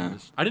don't know. Yeah.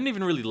 I didn't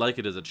even really like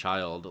it as a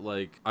child.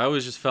 Like, I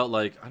always just felt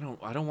like I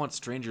don't want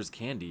strangers'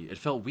 candy. It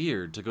felt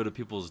weird to go to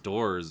people's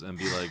doors and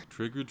be like,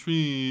 trick or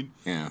treat.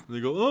 Yeah. And they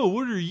go, oh,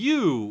 what are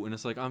you? And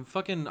it's like, I'm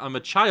a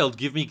child.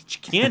 Give me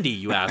candy,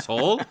 you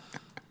asshole.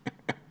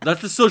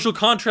 That's the social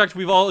contract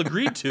we've all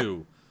agreed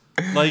to.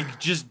 Like,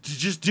 just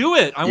do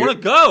it. I want to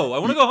go. I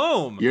want to go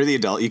home. You're the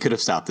adult. You could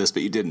have stopped this,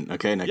 but you didn't.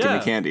 Okay, now give me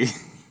candy.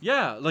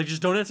 Yeah, like,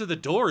 just don't answer the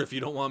door if you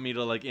don't want me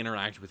to, like,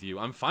 interact with you.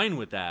 I'm fine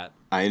with that.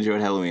 I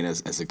enjoyed Halloween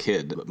as a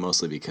kid, but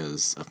mostly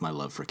because of my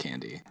love for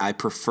candy. I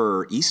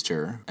prefer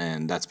Easter,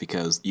 and that's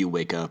because you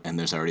wake up and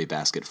there's already a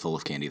basket full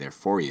of candy there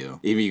for you.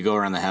 Even you go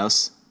around the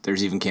house,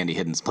 there's even candy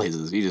hidden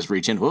places. You just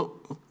reach in, whoa,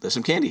 there's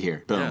some candy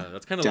here. Boom. Yeah,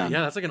 that's kind of Done.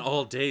 that's like an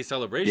all-day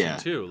celebration Yeah,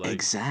 too. Like,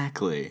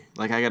 exactly.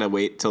 Like, I gotta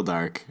wait till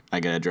dark. I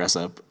gotta dress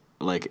up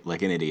like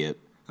an idiot,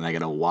 and I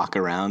gotta walk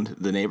around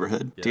the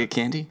neighborhood to get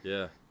candy.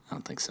 Yeah. I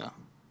don't think so.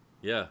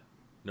 Yeah.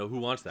 No, who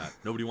wants that?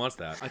 Nobody wants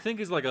that. I think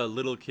as like a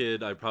little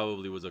kid, I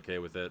probably was okay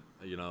with it.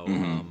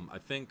 I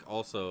think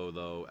also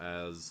though,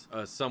 as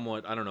a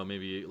somewhat, I don't know,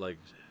 maybe like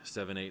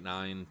 7, 8,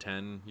 9,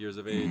 10 years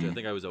of age, I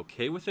think I was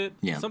okay with it.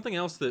 Yeah. Something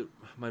else that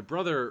my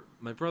brother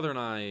and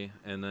I,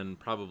 and then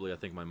probably I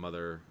think my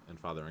mother and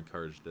father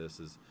encouraged this,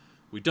 is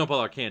we dump all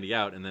our candy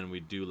out and then we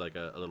do like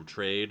a little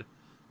trade.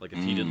 Like if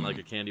he didn't like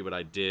a candy, but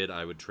I did,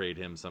 I would trade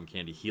him some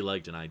candy he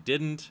liked and I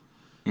didn't.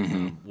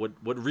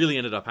 What really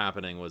ended up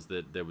happening was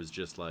that there was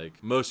just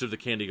like most of the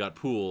candy got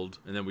pooled,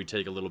 and then we'd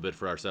take a little bit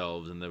for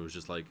ourselves, and there was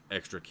just like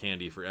extra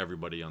candy for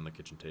everybody on the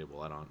kitchen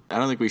table. I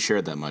don't think we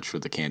shared that much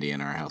with the candy in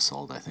our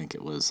household. I think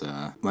it was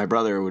my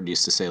brother would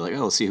used to say like,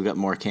 "Oh, let's see who got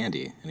more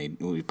candy," and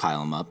we'd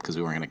pile them up because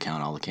we weren't going to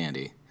count all the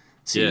candy.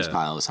 See whose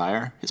pile was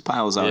higher. His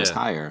pile was always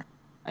higher.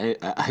 I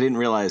didn't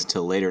realize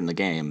till later in the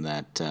game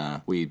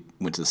that we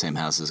went to the same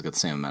houses, got the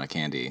same amount of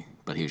candy,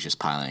 but he was just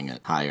piling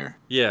it higher.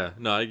 Yeah,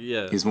 no,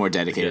 He's more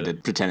dedicated to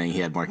pretending he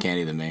had more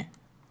candy than me.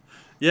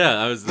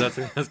 Yeah,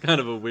 that's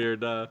kind of a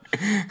weird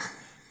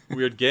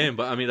game,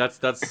 but I mean that's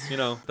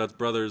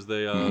brothers.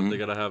 They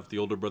gotta have, the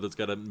older brothers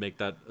gotta make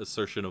that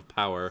assertion of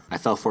power. I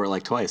fell for it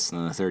like twice, and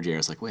then the third year I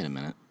was like, wait a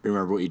minute,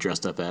 remember what you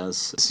dressed up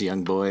as a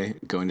young boy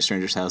going to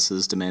strangers'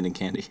 houses demanding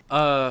candy?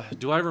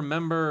 Do I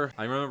remember?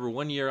 I remember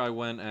one year I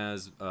went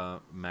as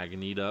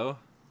Magneto,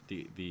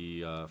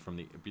 from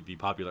the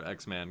popular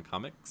X-Men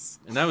comics,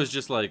 and that was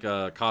just like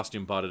a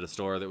costume bought at a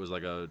store that was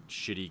like a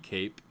shitty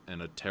cape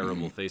and a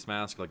terrible face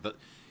mask, like the.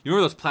 You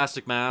remember those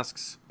plastic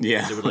masks?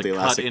 Yeah, they would like the cut into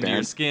elastic your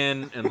band.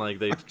 skin, and like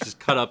they just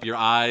cut up your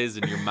eyes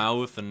and your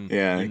mouth, and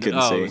you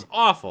couldn't see. It was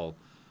awful.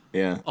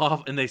 Yeah,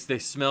 Awful, and they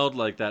smelled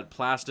like that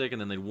plastic,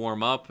 and then they'd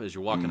warm up as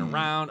you're walking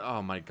around.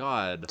 Oh my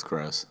God, it's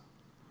gross.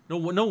 no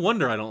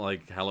wonder I don't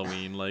like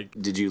Halloween. Like,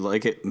 Did you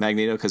like it,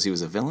 Magneto, because he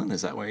was a villain?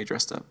 Is that why you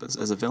dressed up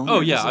as a villain? oh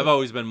Or yeah, is I've it-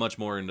 always been much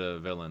more into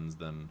villains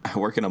than. I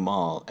work in a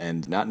mall,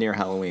 and not near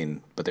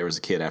Halloween, but there was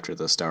a kid after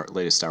the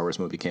latest Star Wars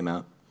movie came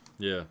out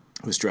Yeah.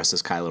 who was dressed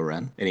as Kylo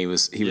Ren, and he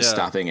was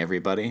stopping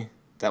everybody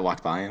that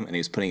walked by him, and he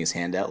was putting his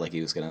hand out like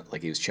he was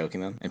choking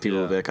them, and people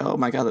would be like, "Oh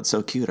my God, that's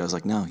so cute." I was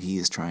like, "No, he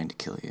is trying to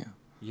kill you."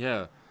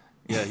 Yeah.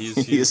 Yeah, he's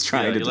He is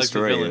trying to he destroy likes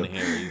the villain you.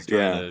 here. He's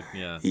trying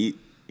to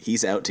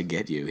He's out to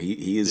get you.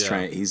 He is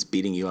trying. He's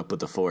beating you up with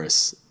the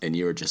Force, and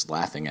you are just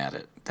laughing at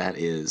it. That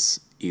is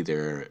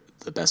either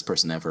the best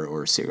person ever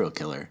or a serial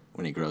killer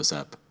when he grows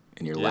up,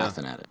 and you're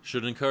laughing at it.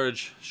 Should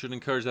encourage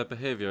that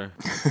behavior.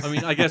 I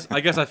mean, I guess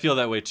I feel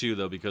that way too,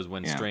 though, because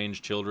when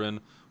strange children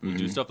will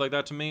do stuff like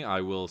that to me, I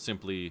will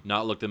simply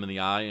not look them in the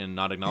eye and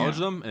not acknowledge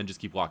them and just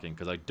keep walking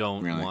because I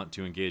don't want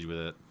to engage with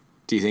it.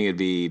 Do you think it'd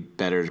be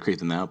better to creep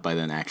them out by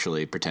then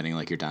actually pretending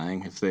like you're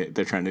dying if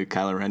they're trying to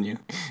Kylo Ren you?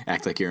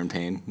 Act like you're in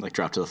pain, like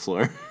drop to the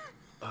floor?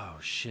 Oh,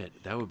 shit.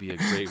 That would be a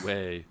great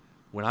way.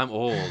 When I'm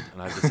old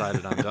and I've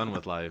decided I'm done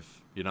with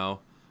life, I go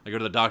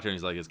to the doctor and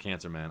he's like, it's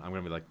cancer, man. I'm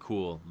going to be like,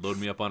 cool, load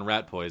me up on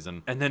rat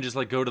poison. And then just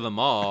like go to the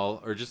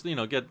mall or just, get,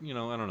 I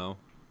don't know.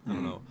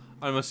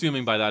 I'm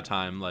assuming by that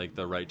time, like,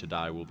 the right to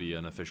die will be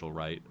an official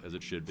right, as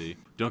it should be.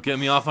 Don't get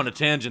me off on a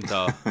tangent,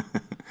 though.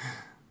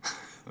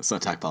 Let's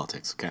not talk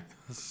politics, okay?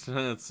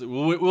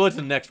 We'll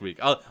listen next week.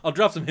 I'll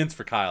drop some hints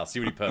for Kyle, see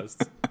what he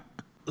posts.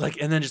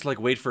 And then just,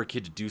 like, wait for a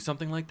kid to do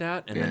something like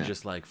that, and then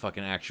just, like,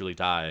 fucking actually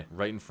die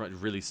right in front,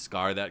 really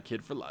scar that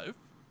kid for life.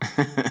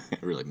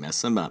 Really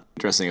mess them up.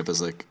 Dressing up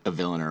as, like, a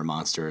villain or a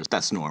monster,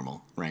 that's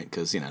normal, right?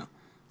 Because,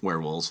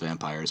 werewolves,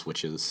 vampires,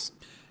 witches.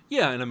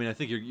 Yeah, and I mean, I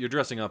think you're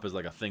dressing up as,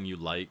 like, a thing you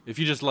like. If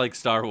you just like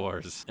Star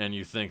Wars and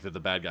you think that the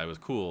bad guy was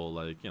cool,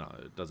 like,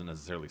 it doesn't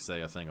necessarily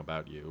say a thing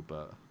about you,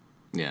 but...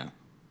 Yeah.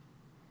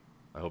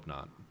 I hope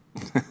not.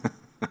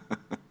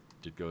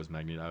 did go as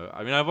Magneto.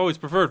 I mean, I've always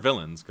preferred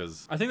villains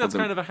because I think that's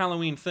kind of a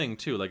Halloween thing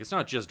too. Like, it's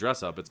not just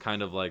dress up; it's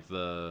kind of like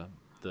the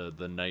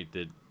night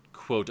that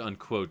quote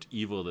unquote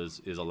evil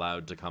is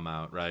allowed to come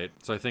out, right?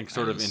 So I think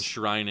sort of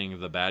enshrining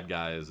the bad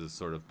guys is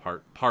sort of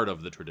part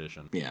of the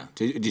tradition. Yeah.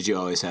 Did you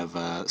always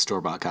have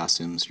store-bought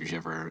costumes? Did you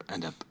ever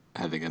end up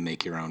having a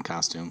make your own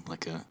costume,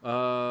 like a?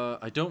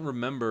 I don't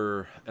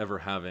remember ever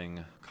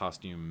having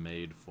costume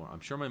made for. I'm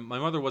sure my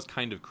mother was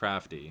kind of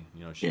crafty.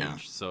 You know, she would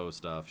sew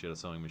stuff. She had a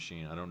sewing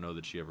machine. I don't know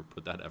that she ever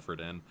put that effort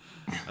in.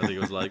 I think it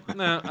was like,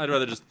 nah, I'd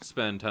rather just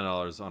spend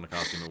 $10 on a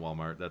costume at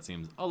Walmart. That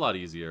seems a lot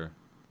easier.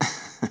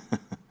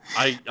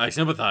 I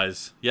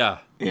sympathize. Yeah.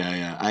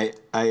 Yeah.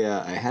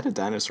 I had a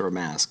dinosaur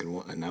mask,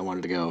 and I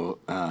wanted to go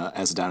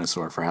as a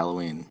dinosaur for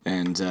Halloween.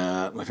 And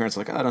my parents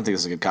were like, oh, I don't think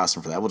this is a good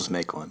costume for that. We'll just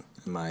make one.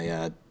 And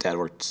my dad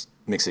worked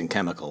mixing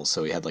chemicals,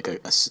 so he had like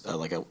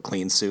a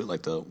clean suit,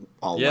 like the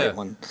all white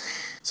one.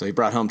 So he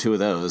brought home 2 of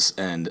those,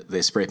 and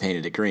they spray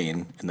painted it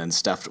green, and then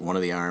stuffed one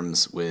of the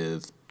arms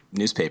with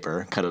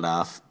newspaper, cut it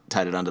off,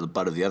 tied it onto the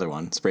butt of the other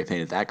one, spray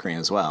painted that green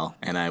as well,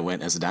 and I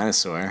went as a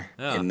dinosaur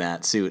in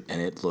that suit,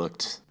 and it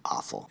looked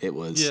awful. It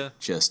was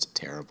just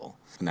terrible.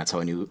 And that's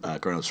how I knew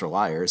grown-ups were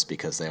liars,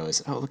 because they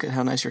always, oh, look at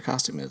how nice your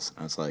costume is.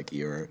 I was like,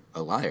 you're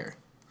a liar.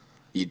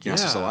 You're not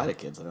supposed to lie to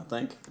kids, I don't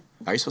think.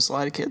 Are you supposed to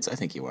lie to kids? I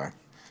think you are.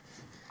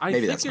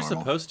 Maybe think you're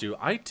supposed to.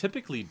 I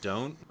typically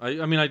don't.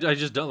 I mean, I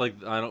just don't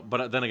like. I don't.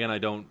 But then again, I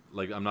don't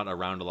like. I'm not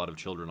around a lot of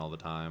children all the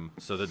time,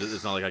 so that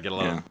it's not like I get a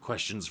lot of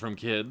questions from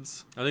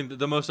kids. I think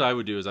the most I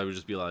would do is I would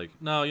just be like,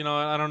 no, you know,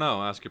 I don't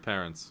know. Ask your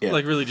parents. Yeah.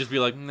 Like really, just be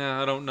like,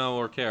 nah, I don't know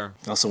or care.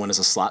 I also went as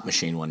a slot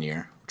machine one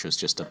year, which was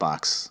just a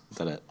box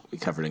that we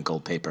covered in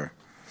gold paper,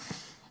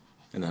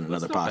 and then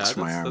another box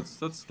for my arm.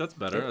 That's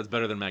better. That's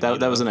better than Magneto.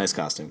 That was a nice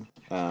costume.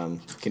 Can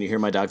you hear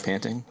my dog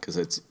panting? Because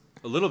it's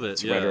a little bit.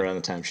 It's right around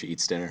the time she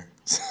eats dinner.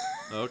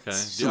 Okay.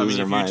 I mean, if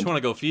you just want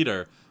to go feed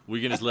her,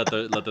 we can just let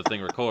the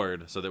thing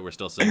record so that we're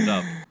still synced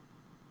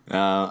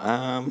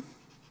up.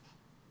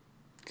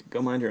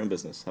 Go mind your own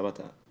business. How about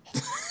that?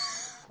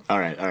 All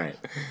right.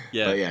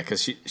 Yeah. But yeah,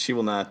 because she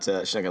will not.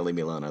 She's not gonna leave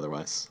me alone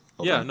otherwise.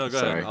 Hold on. No, go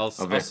ahead. I'll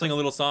sing a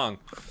little song.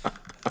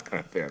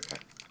 Fair.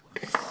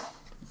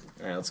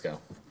 All right, let's go.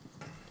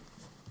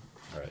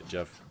 All right,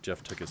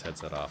 Jeff took his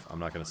headset off. I'm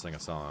not gonna sing a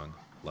song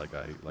like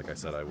I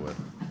said I would.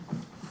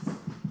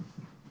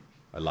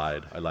 I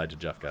lied to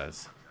Jeff,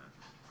 guys.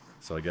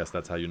 So I guess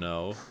that's how you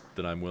know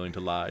that I'm willing to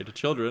lie to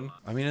children.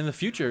 I mean, in the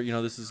future, you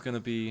know, this is going to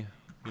be,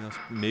 you know,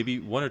 maybe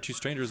 1 or 2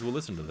 strangers will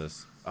listen to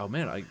this. Oh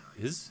man,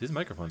 his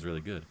microphone's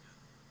really good.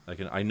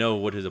 I know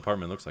what his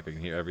apartment looks like. I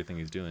can hear everything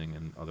he's doing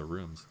in other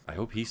rooms. I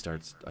hope he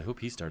starts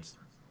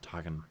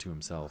talking to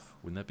himself.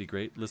 Wouldn't that be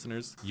great,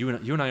 listeners? You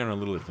and I are on a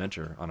little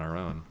adventure on our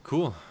own.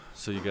 Cool.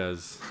 So you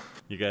guys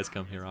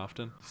come here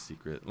often?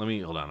 Secret.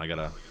 Hold on.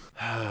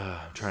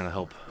 I'm trying to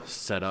help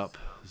set up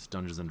this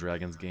Dungeons and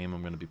Dragons game I'm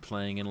going to be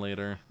playing in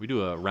later. We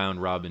do a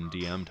round robin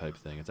DM type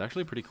thing. It's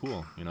actually pretty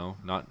cool, you know.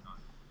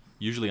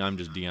 Usually I'm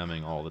just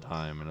DMing all the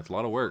time, and it's a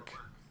lot of work.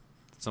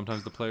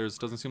 Sometimes the players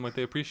doesn't seem like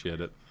they appreciate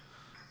it.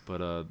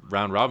 But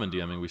round robin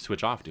DMing, we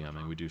switch off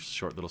DMing. We do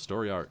short little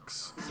story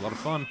arcs. It's a lot of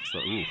fun.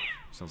 Ooh,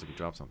 sounds like you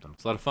dropped something.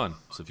 It's a lot of fun.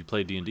 So if you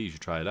play D&D, you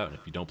should try it out. And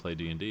if you don't play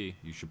D&D,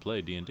 you should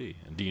play D&D.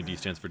 And D&D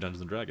stands for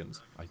Dungeons and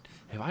Dragons.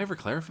 Have I ever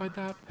clarified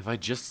that? Have I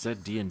just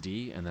said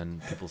D&D and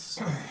then people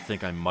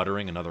think I'm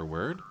muttering another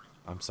word?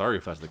 I'm sorry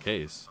if that's the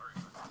case.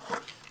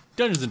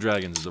 Dungeons and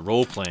Dragons is a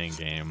role-playing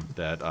game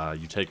that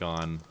you take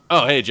on.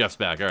 Oh, hey, Jeff's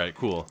back. All right,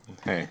 cool.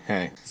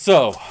 Hey.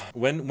 So,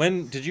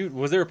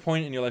 was there a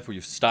point in your life where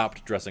you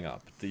stopped dressing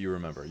up that you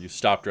remember? You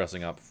stopped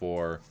dressing up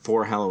for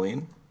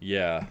Halloween?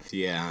 Yeah.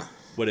 Yeah.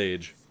 What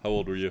age? How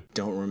old were you?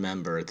 Don't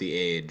remember the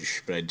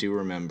age, but I do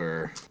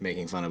remember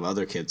making fun of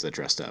other kids that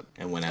dressed up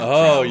and went out for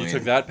Halloween. You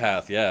took that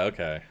path. Yeah,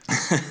 okay.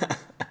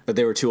 But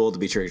they were too old to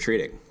be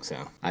trick-or-treating,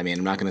 so. I mean,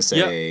 I'm not going to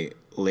say...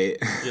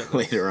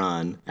 Later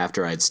on,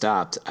 after I'd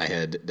stopped,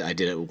 I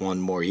did it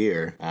one more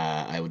year.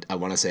 I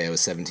want to say I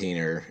was 17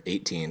 or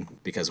 18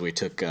 because we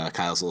took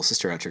Kyle's little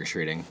sister out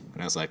trick-or-treating.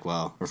 And I was like,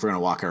 well, if we're going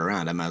to walk her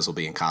around, I might as well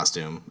be in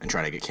costume and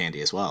try to get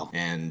candy as well.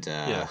 And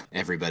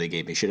everybody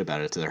gave me shit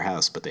about it to their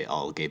house, but they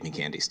all gave me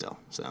candy still.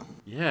 So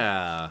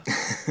yeah.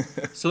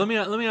 So let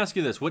me ask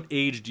you this. What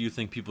age do you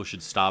think people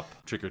should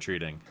stop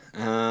trick-or-treating?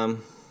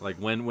 Like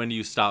when do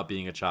you stop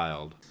being a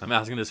child? I'm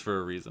asking this for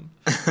a reason.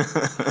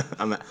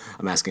 I'm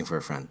asking for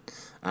a friend.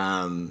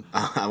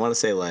 I want to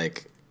say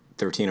like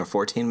 13 or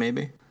 14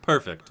 maybe.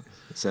 Perfect.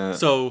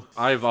 So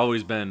I've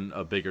always been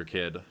a bigger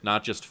kid,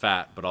 not just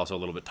fat, but also a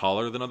little bit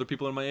taller than other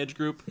people in my age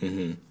group.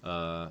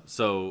 Mm-hmm.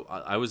 So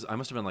I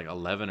must have been like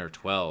 11 or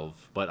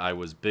 12, but I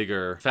was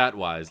bigger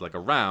fat-wise, like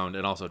around,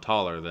 and also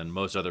taller than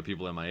most other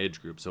people in my age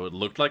group. So it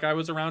looked like I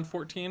was around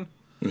 14.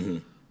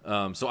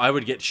 Mm-hmm. So I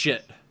would get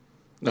shit.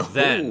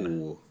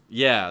 Then,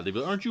 yeah, they'd be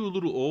like, aren't you a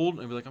little old?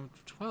 And I'd be like, I'm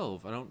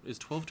 12. Is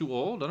 12 too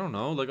old? I don't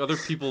know. Like, other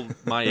people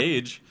my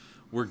age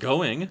were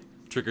going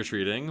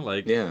trick-or-treating.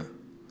 Like, yeah.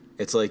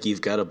 It's like,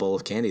 you've got a bowl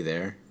of candy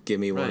there.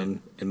 Give me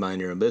one and mind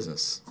your own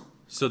business.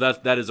 So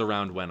that is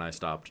around when I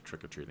stopped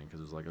trick-or-treating, because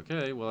it was like,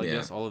 okay, well, I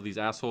guess all of these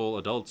asshole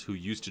adults who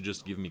used to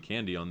just give me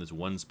candy on this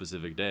one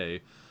specific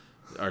day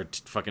are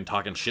fucking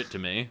talking shit to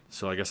me.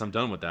 So I guess I'm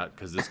done with that,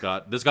 because this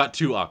got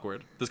too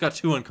awkward. This got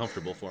too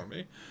uncomfortable for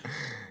me.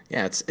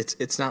 Yeah,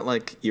 it's not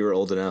like you were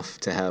old enough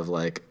to have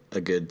like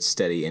a good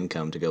steady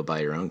income to go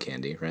buy your own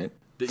candy, right?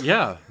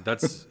 Yeah,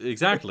 that's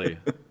exactly.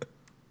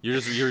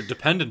 You're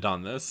dependent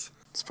on this.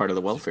 It's part of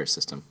the welfare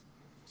system.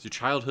 It's your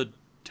childhood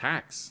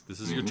tax. This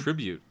is your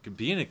tribute.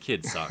 Being a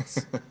kid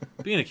sucks.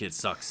 Being a kid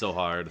sucks so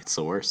hard. It's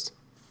the worst.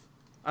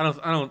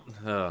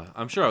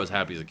 I'm sure I was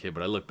happy as a kid,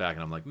 but I look back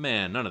and I'm like,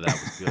 man, none of that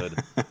was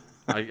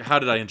good. How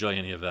did I enjoy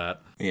any of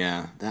that?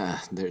 Yeah,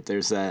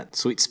 there's that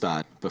sweet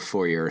spot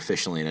before you're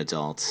officially an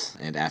adult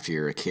and after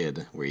you're a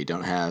kid where you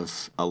don't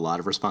have a lot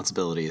of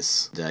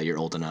responsibilities. You're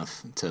old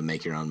enough to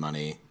make your own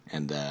money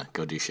and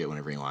go do shit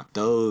whenever you want.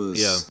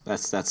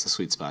 That's the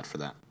sweet spot for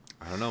that.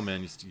 I don't know,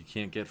 man. You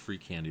can't get free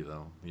candy,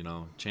 though. You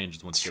know,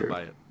 changes once you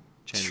buy it.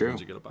 Changes once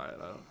you get to buy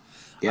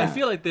it. I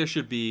feel like there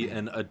should be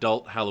an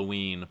adult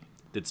Halloween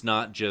that's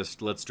not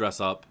just let's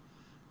dress up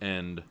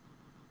and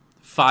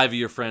 5 of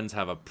your friends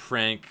have a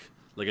prank,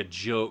 like a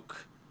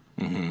joke.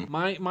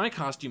 Mm-hmm. My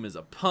costume is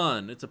a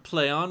pun. It's a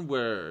play on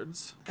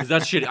words. Because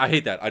that's shitty. I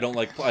hate that. I don't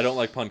like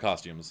pun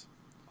costumes.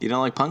 You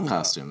don't like pun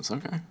costumes?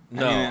 Okay.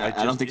 No,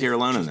 I don't think you're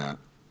alone in that.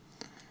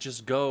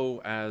 Just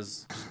go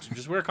as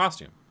just wear a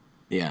costume.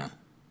 Yeah.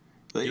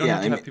 You don't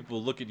have to have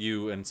people look at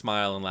you and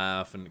smile and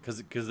laugh, and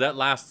because that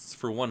lasts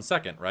for 1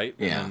 second, right?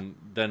 Yeah. And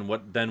then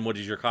what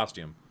is your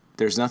costume?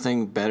 There's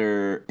nothing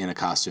better in a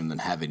costume than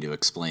having to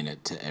explain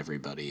it to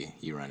everybody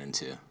you run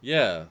into.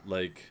 Yeah,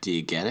 like. Do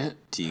you get it?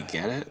 Do you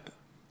get it?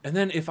 And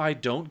then if I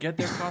don't get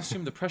their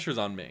costume, the pressure's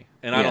on me,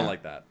 and I don't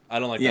like that. I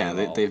don't like that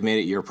at all. They've made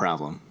it your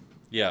problem.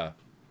 Yeah.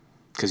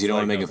 Because you don't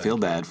want to make them feel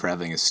bad for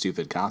having a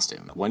stupid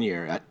costume. One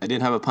year, I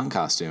didn't have a pun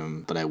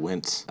costume, but I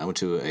went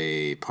to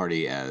a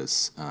party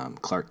as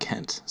Clark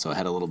Kent. So I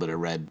had a little bit of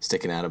red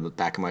sticking out of the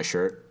back of my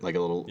shirt, like a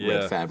little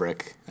red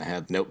fabric. I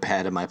had a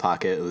notepad in my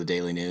pocket of the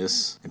Daily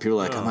News. And people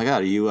were like, oh my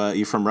God, are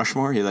you from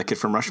Rushmore? You're that kid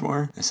from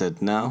Rushmore? I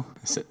said, no.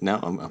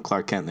 I'm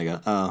Clark Kent. And they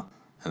go, oh.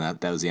 And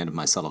that was the end of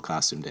my subtle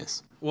costume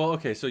days. Well,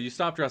 okay, so you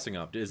stopped dressing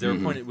up. Is there a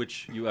point at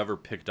which you ever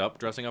picked up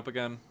dressing up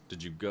again?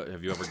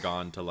 Have you ever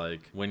gone to,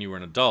 like, when you were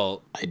an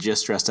adult? I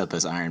just dressed up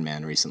as Iron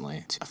Man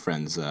recently to a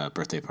friend's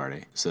birthday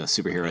party. It's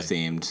superhero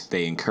themed.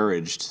 They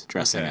encouraged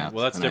dressing up.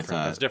 Well, that's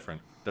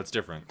different. That's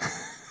different.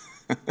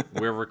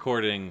 We're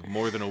recording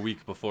more than a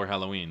week before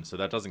Halloween, so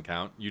that doesn't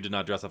count. You did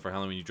not dress up for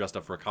Halloween. You dressed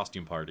up for a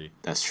costume party.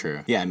 That's true.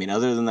 Yeah, I mean,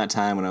 other than that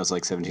time when I was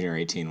like 17 or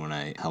 18 when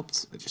I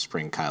helped just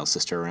bring Kyle's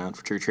sister around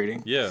for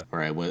trick-or-treating. Yeah.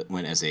 Where I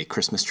went as a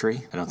Christmas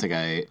tree. I don't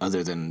think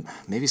other than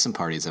maybe some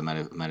parties I might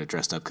have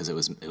dressed up because it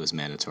was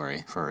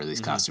mandatory for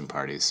these costume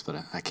parties, but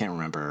I can't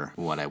remember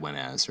what I went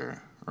as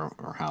or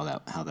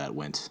how that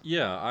went.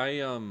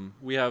 Yeah,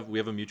 we have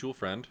a mutual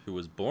friend who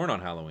was born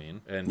on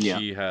Halloween, and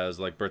she has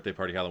like birthday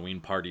party, Halloween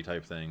party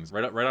type things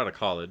right out of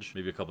college,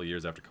 maybe a couple of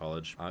years after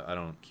college. I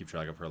don't keep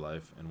track of her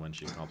life and when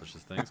she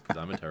accomplishes things because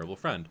I'm a terrible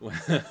friend.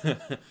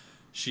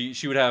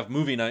 She would have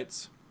movie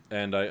nights.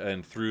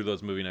 And through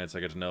those movie nights, I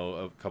get to know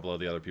a couple of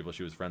the other people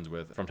she was friends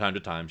with. From time to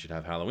time, she'd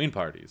have Halloween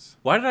parties.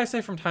 Why did I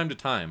say from time to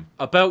time?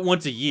 About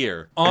once a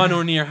year, on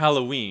or near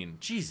Halloween.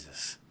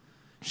 Jesus.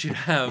 She'd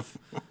have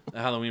a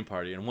Halloween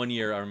party. And one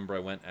year, I remember I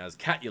went as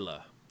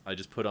Catula. I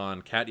just put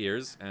on cat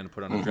ears and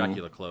put on a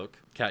Dracula cloak.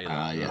 Catula.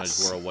 And I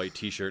just wore a white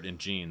t-shirt and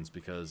jeans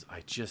because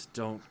I just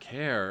don't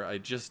care. I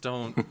just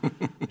don't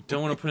want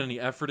to put any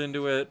effort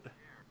into it.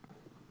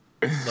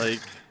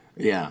 Like...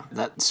 Yeah,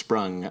 that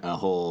sprung a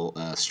whole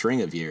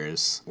string of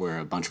years where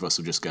a bunch of us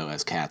would just go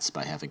as cats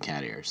by having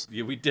cat ears.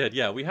 Yeah, we did.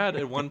 Yeah, we had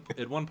at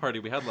one party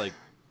we had like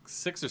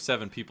 6 or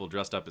 7 people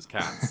dressed up as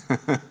cats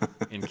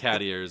in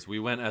cat ears. We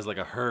went as like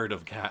a herd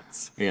of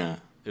cats. Yeah,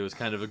 it was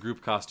kind of a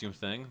group costume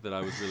thing that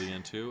I was really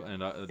into.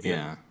 And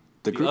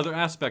the other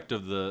aspect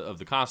of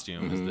the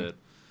costume is that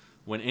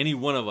when any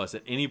one of us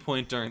at any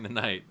point during the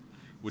night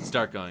would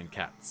start going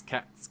cats,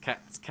 cats,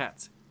 cats,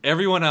 cats.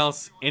 Everyone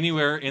else,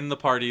 anywhere in the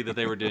party that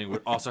they were doing,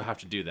 would also have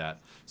to do that.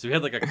 So we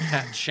had like a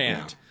cat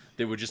chant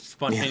that would just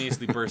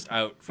spontaneously burst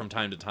out from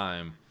time to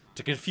time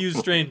to confuse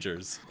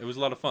strangers. It was a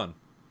lot of fun.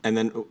 And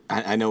then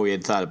I know we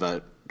had thought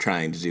about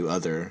trying to do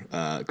other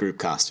group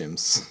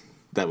costumes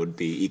that would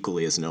be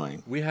equally as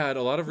annoying. We had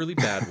a lot of really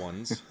bad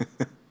ones.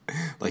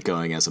 Like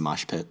going as a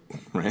mosh pit,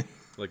 right?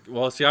 I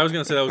was going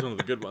to say that was one of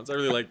the good ones. I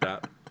really liked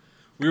that.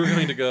 We were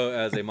going to go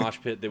as a mosh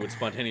pit that would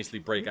spontaneously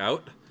break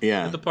out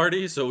at the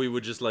party, so we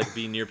would just like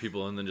be near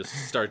people and then just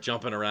start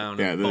jumping around.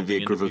 Yeah, there'd be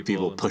a group of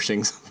people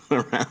pushing something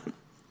around.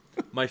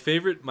 My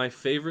favorite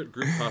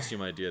group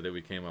costume idea that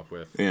we came up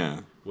with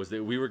was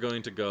that we were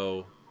going to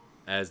go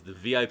as the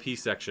VIP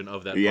section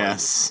of that party.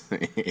 Yes.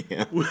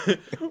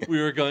 We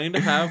were going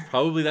to have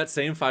probably that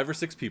same 5 or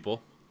 6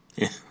 people.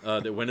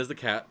 That went as the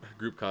cat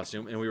group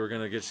costume, and we were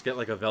gonna just get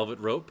like a velvet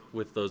rope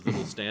with those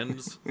little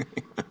stands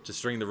to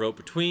string the rope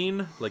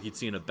between, like you'd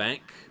see in a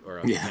bank or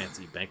a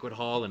fancy banquet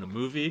hall in a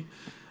movie.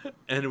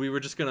 And we were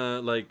just gonna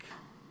like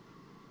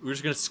we're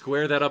just gonna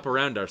square that up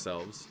around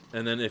ourselves,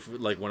 and then if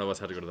like one of us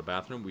had to go to the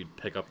bathroom, we'd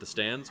pick up the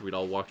stands, we'd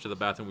all walk to the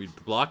bathroom, we'd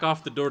block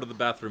off the door to the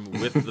bathroom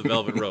with the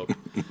velvet rope,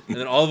 and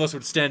then all of us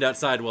would stand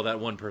outside while that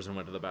one person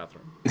went to the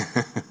bathroom.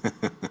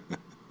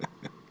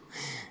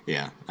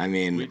 Yeah, I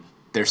mean,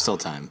 there's still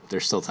time.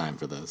 There's still time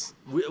for this.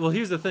 Well,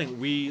 here's the thing: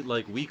 we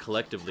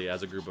collectively,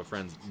 as a group of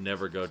friends,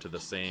 never go to the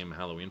same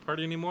Halloween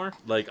party anymore.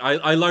 Like,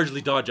 I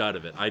largely dodge out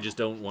of it. I just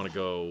don't want to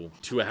go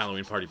to a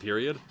Halloween party,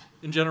 period,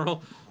 in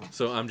general.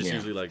 So I'm just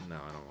usually like, no,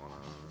 I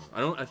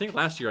don't want to. I think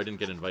last year I didn't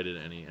get invited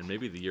to any, and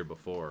maybe the year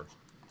before.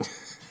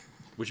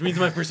 Which means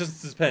my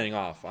persistence is paying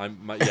off. I'm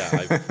totally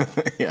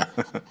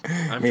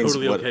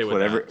okay with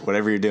that.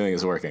 Whatever you're doing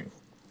is working.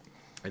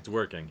 It's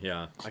working,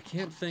 yeah. I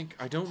can't think.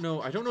 I don't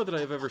know that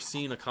I've ever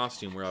seen a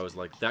costume where I was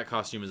like, that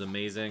costume is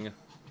amazing.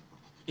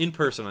 In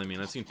person, I mean,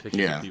 I've seen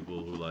pictures of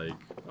people who like,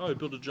 oh, I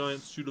built a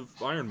giant suit of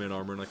Iron Man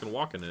armor and I can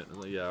walk in it. And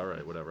like, yeah, all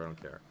right, whatever, I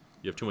don't care.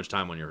 You have too much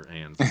time on your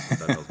hands. That's what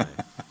that tells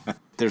me.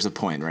 There's a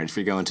point, right? If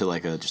you're going to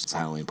like just a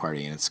Halloween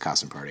party and it's a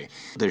costume party,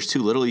 there's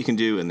too little you can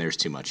do and there's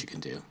too much you can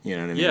do. You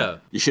know what I mean? Yeah.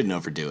 You shouldn't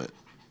overdo it.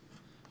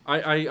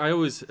 I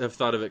always have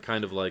thought of it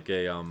kind of like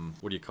a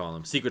what do you call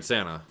them? Secret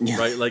Santa,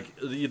 right? Like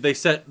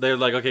they're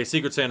like, okay,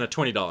 Secret Santa,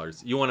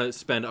 $20. You want to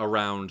spend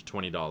around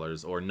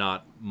 $20 or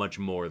not much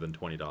more than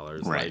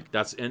 $20, right? Like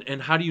that's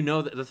and how do you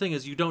know that? The thing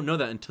is, you don't know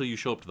that until you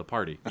show up to the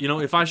party. You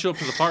know, if I show up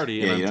to the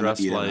party and I'm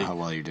dressed you don't like, know how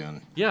well you're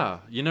doing. Yeah,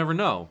 you never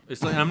know.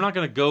 It's like I'm not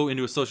gonna go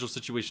into a social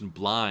situation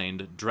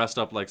blind, dressed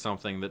up like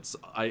something that's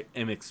I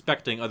am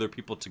expecting other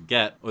people to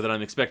get, or that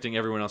I'm expecting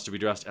everyone else to be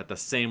dressed at the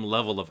same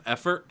level of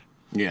effort.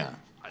 Yeah.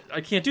 I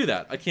can't do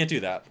that. I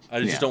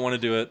just don't want to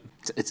do it.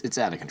 It's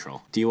out of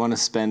control. Do you want to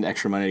spend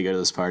extra money to go to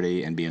this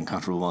party and be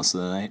uncomfortable most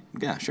of the night?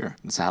 Yeah, sure.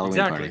 It's a Halloween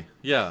party.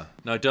 Yeah.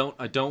 Now I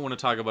don't want to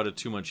talk about it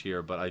too much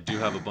here, but I do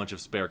have a bunch of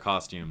spare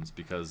costumes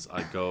because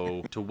I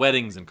go to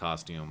weddings in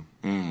costume.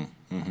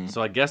 Mm-hmm.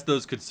 So I guess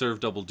those could serve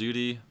double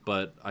duty,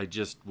 but I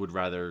just would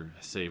rather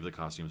save the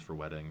costumes for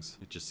weddings.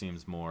 It just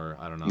seems more,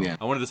 I don't know. Yeah.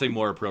 I wanted to say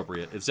more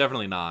appropriate. It's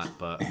definitely not,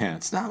 but yeah,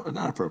 it's not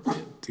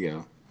appropriate to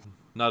go.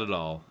 Not at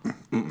all.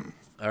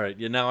 All right,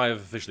 yeah, now I have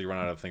officially run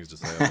out of things to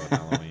say about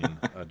Halloween.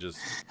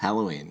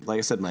 Halloween. Like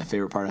I said, my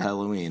favorite part of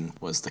Halloween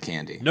was the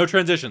candy. No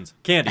transitions.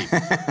 Candy.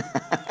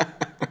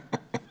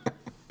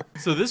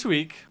 So this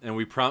week, and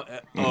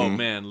oh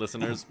man,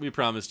 listeners, we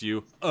promised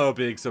you a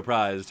big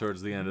surprise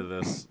towards the end of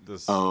this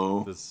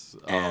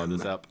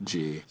ep.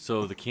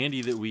 So the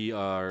candy that we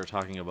are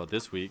talking about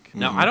this week.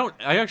 Now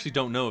I actually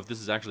don't know if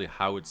this is actually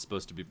how it's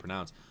supposed to be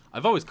pronounced.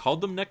 I've always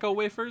called them Necco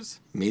wafers.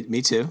 Me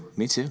too.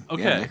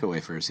 Okay. Yeah, Necco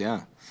wafers.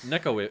 Yeah.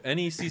 Necco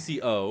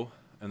Necco,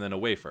 and then a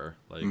wafer,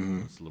 like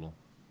this little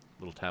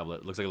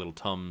tablet. It looks like a little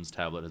Tums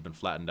tablet has been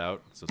flattened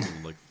out, so it's a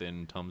little like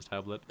thin Tums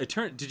tablet.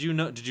 Did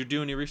you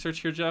do any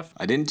research here, Jeff?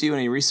 I didn't do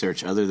any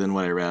research other than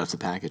what I read off the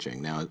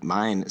packaging. Now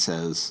mine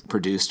says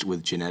produced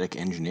with genetic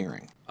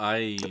engineering.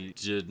 I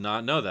did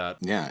not know that.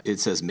 Yeah, it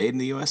says made in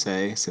the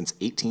USA since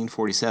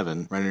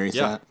 1847. Right underneath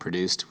that,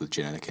 produced with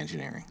genetic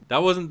engineering.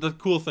 That wasn't the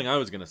cool thing I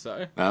was gonna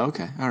say. Oh,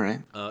 okay, all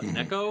right.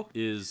 Necco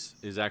is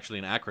actually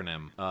an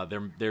acronym.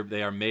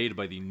 They are made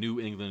by the New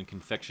England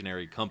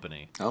Confectionery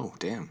Company. Oh,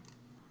 damn.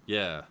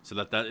 Yeah, so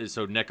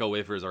so Necco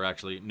wafers are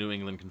actually New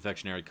England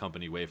Confectionery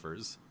Company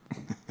wafers,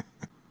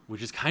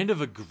 which is kind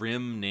of a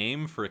grim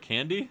name for a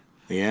candy.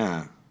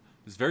 Yeah,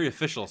 it's very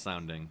official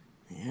sounding.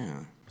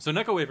 Yeah. So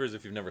Necco wafers,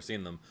 if you've never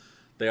seen them,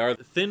 they are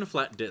thin,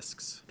 flat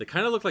discs. They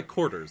kind of look like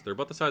quarters. They're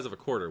about the size of a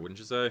quarter, wouldn't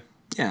you say?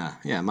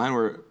 Yeah. Mine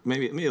were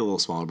maybe a little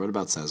smaller, but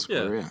about the size of a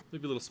quarter. Yeah,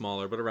 maybe a little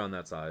smaller, but around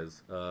that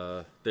size.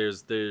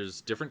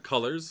 There's different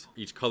colors.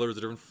 Each color is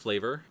a different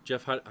flavor.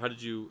 Jeff, how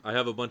did you? I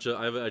did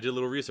a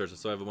little research,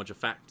 so I have a bunch of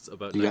facts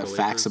about. You Necco got wafers.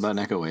 Facts about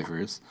Necco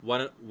wafers.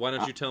 Why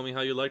don't you tell me how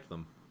you liked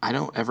them? I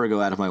don't ever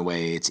go out of my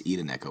way to eat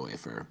a Necco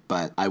wafer,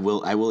 but I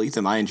will eat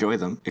them. I enjoy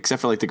them,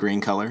 except for like the green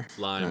color.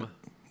 Lime.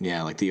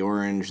 Yeah, like the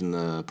orange and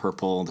the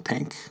purple and the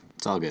pink.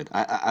 It's all good.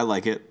 I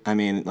like it. I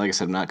mean, like I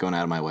said, I'm not going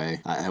out of my way.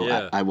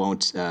 I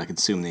won't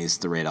consume these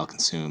at the rate I'll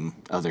consume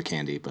other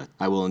candy, but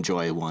I will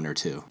enjoy one or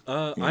two.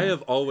 I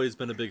have always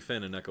been a big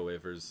fan of Necco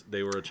wafers.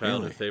 They were a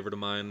childhood favorite of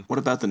mine. What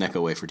about the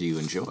Necco wafer do you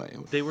enjoy?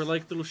 They were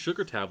like little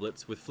sugar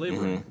tablets with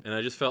flavoring, and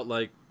I just felt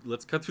like,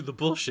 let's cut through the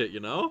bullshit, you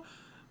know?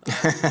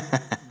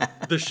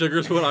 The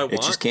sugar's what I want.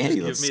 It's just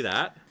candy. Just give me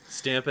that.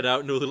 Stamp it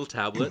out into a little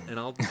tablet, and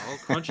I'll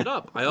crunch it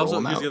up. Here's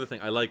the other thing.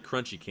 I like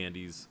crunchy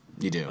candies.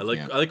 You do. I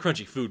like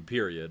crunchy food.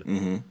 Period.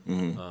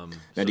 Now,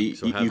 do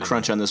you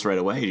crunch on this right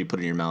away, or do you put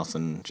it in your mouth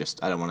and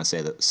just, I don't want to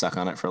say that, suck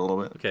on it for a little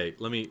bit? Okay,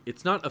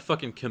 it's not a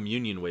fucking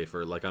communion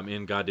wafer like I'm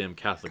in goddamn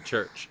Catholic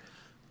church.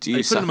 Do you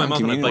I put it in my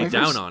mouth and I bite wafers?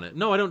 down on it.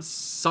 No, I don't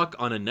suck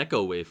on a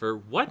Necco wafer.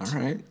 What? All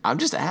right. I'm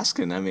just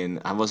asking. I mean,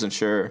 I wasn't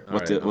sure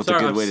what the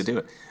good way to do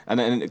it.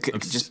 And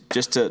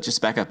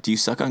just back up. Do you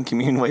suck on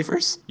communion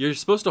wafers? You're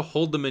supposed to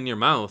hold them in your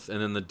mouth,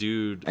 and then the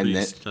dude, the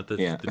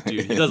dude,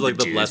 he does like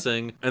the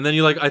blessing, and then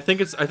you like. I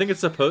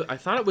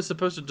thought it was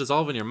supposed to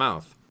dissolve in your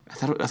mouth. I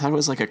thought it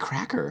was like a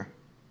cracker.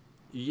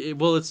 Yeah,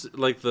 well, it's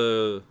like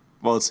the.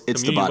 Well, it's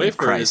the body of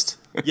Christ.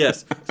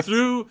 Yes,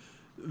 through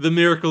The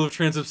miracle of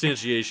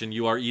transubstantiation.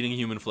 You are eating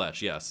human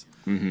flesh. Yes.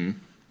 Mm-hmm.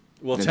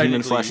 Well, and technically,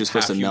 human flesh is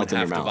supposed to melt in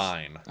your mouth.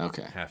 Divine.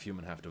 Okay. Half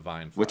human, half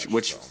divine. Flesh,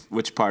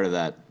 Which part of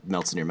that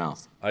melts in your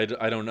mouth? I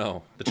don't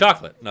know. The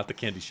chocolate, not the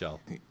candy shell.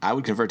 I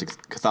would convert to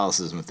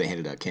Catholicism if they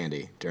handed out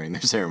candy during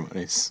their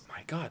ceremonies.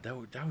 My God, that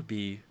would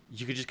be.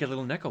 You could just get a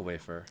little Necco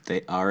wafer.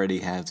 They already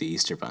have the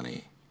Easter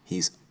Bunny.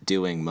 He's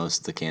doing most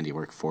of the candy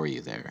work for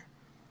you there.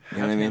 You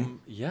know what I mean?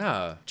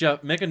 Yeah.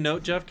 Jeff, make a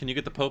note, Jeff. Can you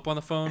get the Pope on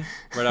the phone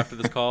right after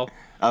this call?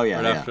 Oh,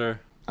 yeah, right after.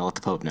 I'll let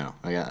the Pope know.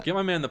 I got it. Get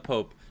my man the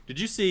Pope. Did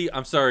you see,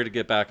 I'm sorry to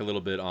get back a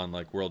little bit on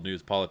like world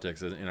news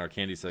politics in our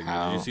candy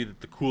segment. Did you see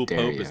that the cool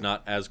Pope is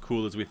not as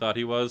cool as we thought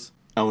he was?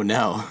 Oh,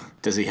 no.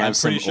 Does he have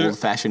some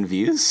old-fashioned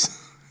views?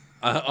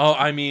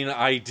 I mean,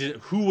 I did.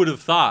 Who would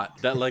have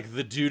thought that like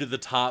the dude at the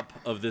top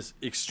of this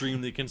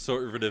extremely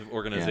conservative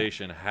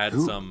organization had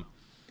some...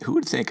 Who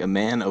would think a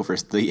man over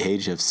the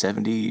age of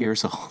 70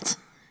 years old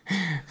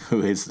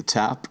who is the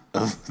top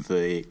of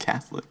the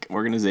Catholic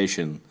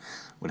organization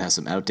would have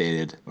some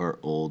outdated or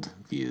old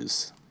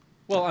views?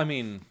 Well, I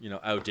mean,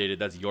 outdated.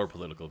 That's your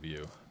political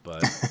view,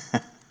 but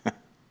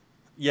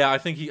yeah, I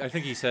think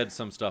he said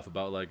some stuff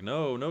about like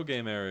no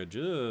gay marriage.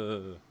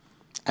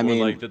 I mean,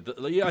 like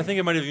I think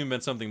it might have even been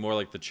something more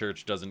like the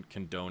church doesn't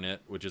condone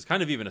it, which is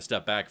kind of even a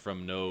step back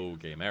from no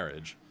gay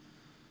marriage.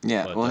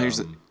 Yeah, but, well, here's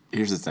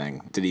the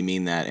thing. Did he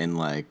mean that in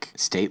like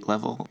state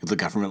level, the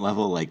government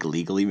level, like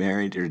legally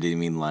married, or did he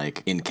mean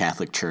like in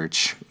Catholic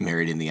Church,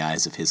 married in the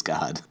eyes of his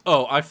God?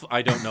 Oh,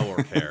 I don't know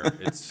or care.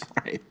 It's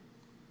right.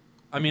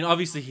 I mean,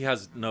 obviously he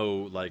has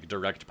no like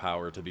direct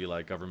power to be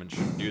like government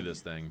shouldn't do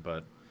this thing,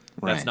 but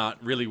that's not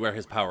really where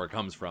his power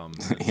comes from.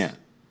 Yeah.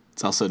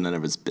 It's also none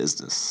of his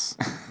business.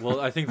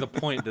 Well, I think the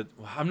point that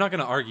I'm not going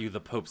to argue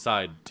the Pope's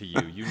side to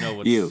you. You know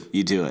what's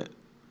you do it.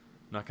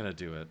 I'm not going to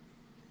do it.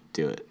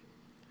 Do it.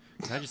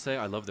 Can I just say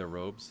I love their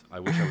robes? I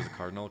wish I was a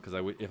cardinal because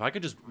if I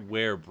could just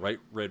wear bright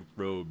red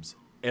robes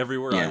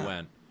everywhere I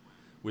went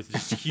with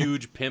this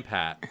huge pimp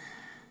hat.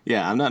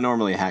 Yeah, I'm not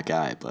normally a hat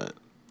guy, but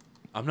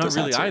I'm not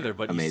really either,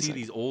 but amazing. You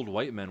see these old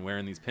white men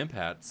wearing these pimp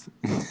hats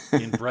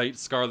in bright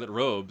scarlet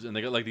robes, and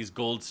they got like these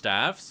gold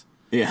staffs.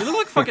 Yeah. They look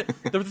like fucking...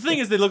 The thing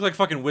is, they look like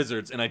fucking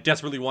wizards, and I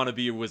desperately want to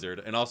be a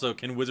wizard. And also,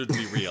 can wizards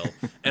be real?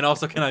 And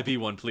also, can I be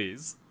one,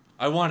 please?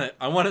 I want it.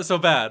 I want it so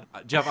bad.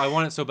 Jeff, I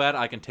want it so bad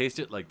I can taste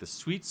it like the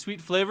sweet, sweet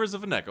flavors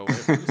of a Necco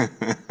wafers.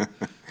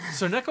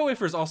 So Necco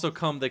wafers also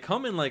they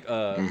come in like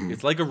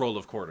it's like a roll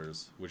of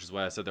quarters, which is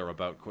why I said they're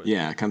about quarters.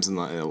 Yeah, it comes in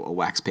a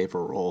wax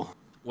paper roll.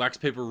 Wax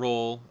paper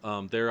roll.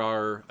 There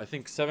are, I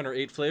think, 7 or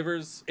 8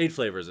 flavors. 8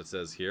 flavors, it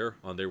says here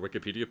on their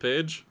Wikipedia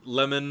page.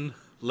 Lemon,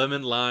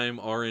 lime,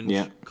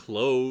 orange,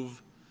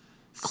 clove.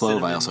 Clove,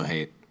 cinnamon. I also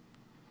hate.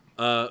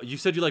 You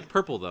said you like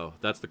purple, though.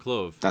 That's the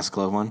clove. That's the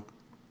clove one?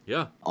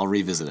 Yeah. I'll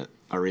revisit it.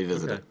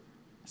 it.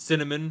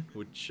 Cinnamon,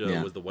 which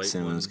was the white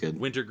cinnamon one. Was good.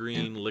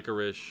 Wintergreen,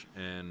 licorice,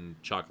 and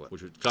chocolate.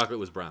 Chocolate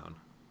was brown.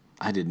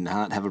 I did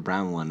not have a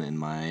brown one in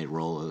my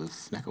roll of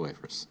Necco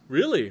wafers.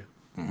 Really?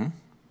 Mm-hmm.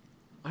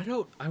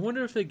 I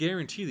wonder if they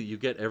guarantee that you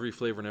get every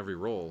flavor in every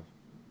roll.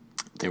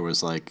 There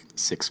was like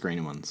 6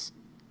 green ones.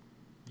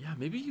 Yeah,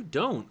 maybe you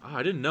don't. Oh,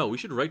 I didn't know. We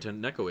should write to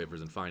Necco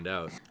Wafers and find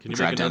out. Can you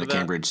drive down to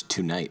Cambridge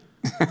tonight?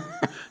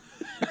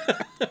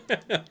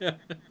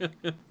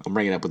 I'll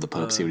bring it up with the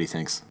Pope, see what he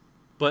thinks.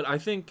 But I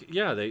think,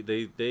 yeah,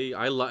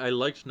 I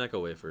liked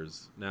Necco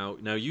Wafers. Now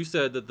you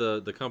said that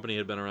the company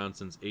had been around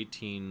since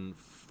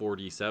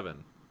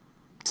 1847.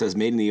 It says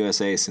made in the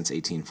USA since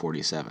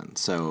 1847.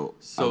 So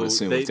I would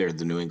assume if they're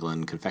the New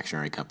England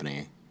Confectionery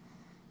Company,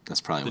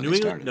 that's probably when they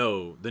started.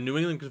 No, the New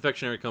England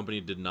Confectionery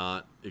Company did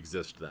not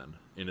exist then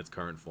in its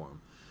current form.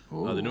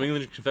 The New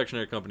England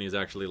Confectionery Company is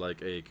actually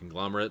like a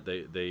conglomerate.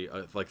 They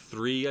like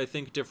 3, I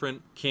think,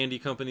 different candy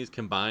companies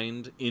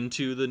combined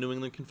into the New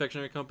England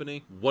Confectionery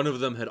Company. One of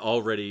them had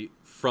already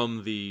from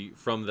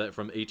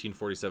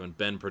 1847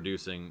 been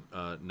producing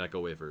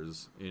Necco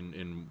wafers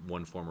in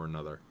one form or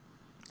another.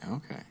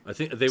 Okay. I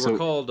think they were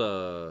called.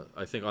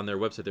 I think on their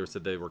website they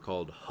said they were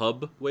called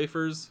hub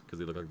wafers because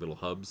they look like little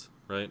hubs,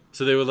 right?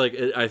 So they were like.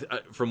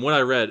 From what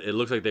I read, it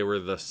looks like they were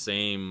the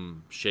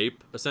same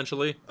shape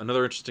essentially.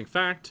 Another interesting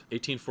fact: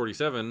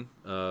 1847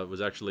 was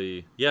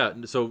actually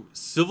So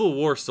Civil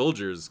War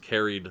soldiers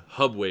carried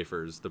hub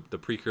wafers, the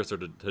precursor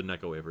to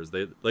Necco wafers.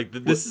 They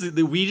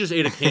we just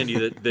ate a candy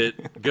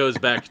that goes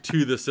back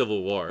to the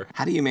Civil War.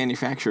 How do you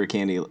manufacture a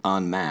candy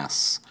en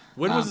masse?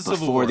 When was the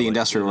Civil War? Before the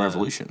Industrial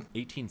Revolution.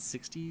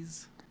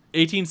 1860s?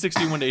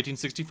 1861 to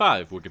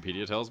 1865,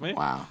 Wikipedia tells me.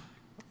 Wow.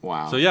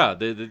 So yeah,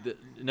 the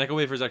Necco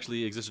wafers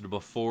actually existed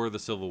before the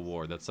Civil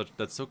War. That's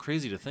so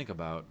crazy to think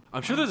about.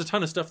 I'm sure there's a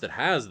ton of stuff that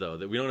has, though,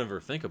 that we don't ever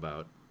think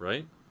about,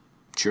 right?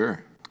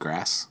 Sure.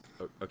 Grass.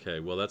 Okay,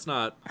 well, that's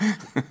not...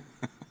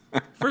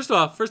 First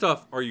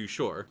off, are you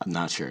sure? I'm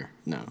not sure.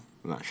 No,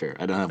 I'm not sure.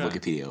 I don't have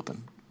Wikipedia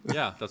open.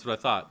 Yeah, that's what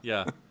I thought.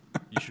 Yeah.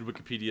 You should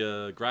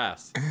Wikipedia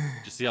grass.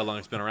 Just see how long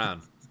it's been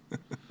around.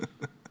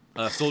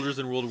 Soldiers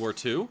in World War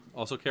II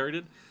also carried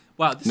it.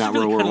 Wow, this Not is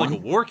really World kind War of like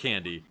a war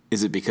candy.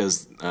 Is it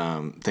because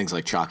things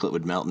like chocolate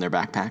would melt in their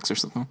backpacks or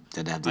something?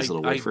 They'd have these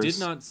little wafers?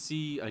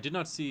 I did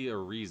not see a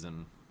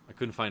reason. I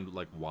couldn't find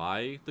like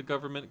why the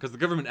government, because the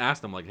government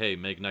asked them like, "Hey,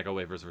 make Necco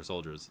wafers for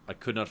soldiers." I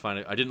could not find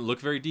it. I didn't look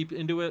very deep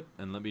into it,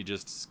 and let me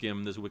just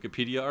skim this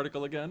Wikipedia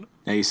article again.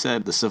 Now you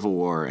said the Civil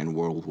War and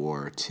World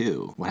War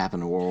II. What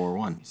happened to World War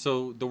One?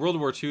 So the World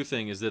War II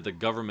thing is that the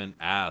government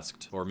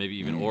asked, or maybe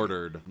even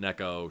ordered,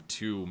 Necco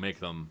to make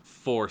them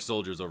for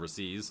soldiers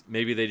overseas.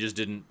 Maybe they just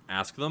didn't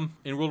ask them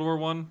in World War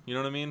One. You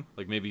know what I mean?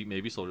 Like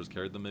maybe soldiers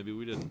carried them, maybe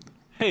we didn't.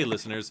 Hey,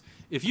 listeners,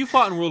 if you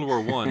fought in World War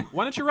I,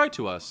 why don't you write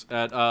to us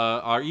at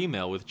our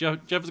email with Jeff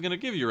is going to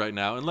give you right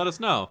now, and let us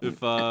know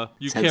if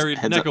you carried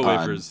Necco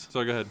wafers.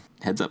 So go ahead.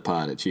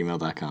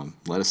 headsuppod@gmail.com.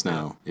 Let us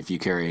know if you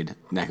carried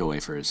Necco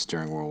wafers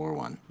during World War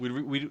One.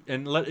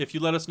 If you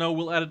let us know,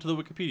 we'll add it to the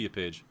Wikipedia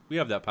page. We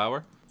have that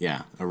power.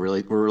 Yeah, we're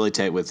really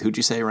tight with, who'd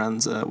you say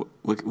runs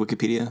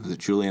Wikipedia? Was it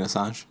Julian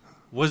Assange?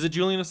 Was it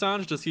Julian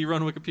Assange? Does he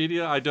run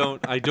Wikipedia? I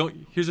don't.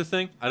 Here's the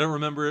thing. I don't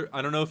remember.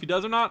 I don't know if he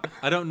does or not.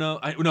 I don't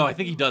know. No, I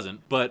think he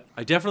doesn't. But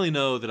I definitely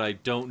know that I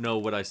don't know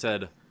what I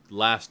said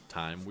last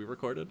time we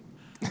recorded.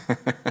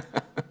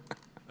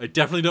 I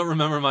definitely don't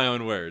remember my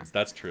own words.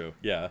 That's true.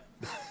 Yeah.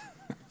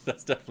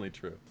 That's definitely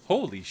true.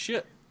 Holy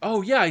shit.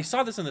 Oh, yeah, I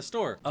saw this in the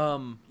store.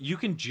 You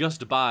can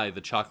just buy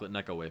the chocolate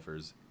Necco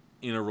wafers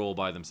in a roll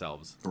by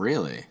themselves.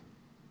 Really?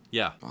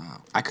 Yeah.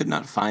 Wow. I could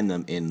not find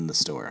them in the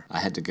store. I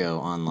had to go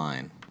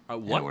online. What?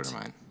 And order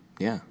mine.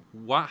 Yeah.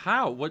 What?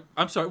 How? What?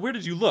 I'm sorry. Where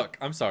did you look?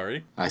 I'm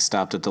sorry. I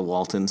stopped at the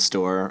Walton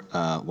store,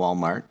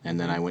 Walmart, and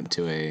then I went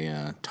to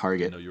a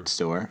Target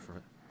store.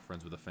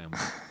 Friends with a family.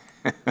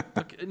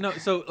 Okay, no,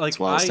 so like it's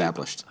well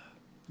established.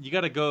 You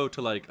got to go to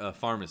like a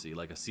pharmacy,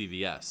 like a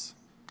CVS.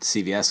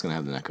 CVS gonna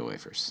have the Necco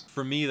wafers.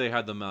 For me, they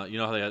had them. You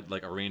know how they had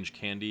like arranged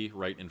candy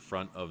right in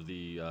front of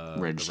the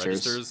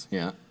registers.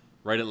 Yeah.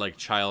 Right at like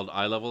child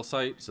eye level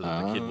sight, so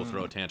that the kid will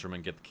throw a tantrum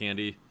and get the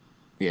candy.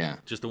 Yeah.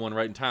 Just the one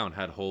right in town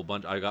had a whole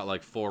bunch. I got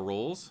like 4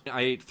 rolls.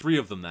 I ate 3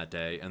 of them that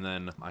day, and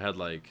then I had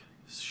like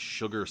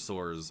sugar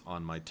sores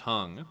on my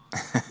tongue.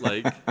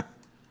 Like,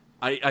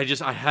 I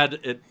had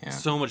it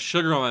so much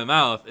sugar on my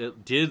mouth.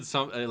 It did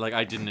like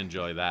I didn't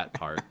enjoy that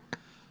part.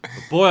 But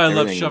boy, I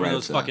love shoving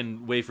those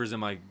fucking wafers in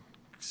my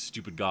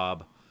stupid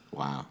gob.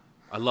 Wow.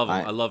 I love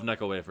them. I love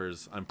Necco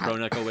wafers. I'm pro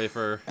Necco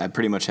wafer. I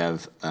pretty much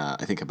have,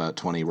 I think, about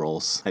 20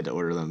 rolls. I had to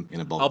order them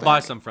in a bulk bag. I'll buy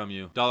some from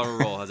you. $1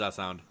 a roll. How's that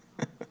sound?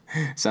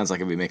 Sounds like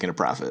I'd be making a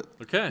profit.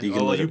 Okay. You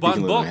bought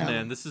in bulk,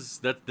 man. This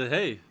is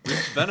hey,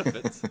 rich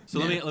benefits. So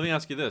let me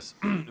ask you this: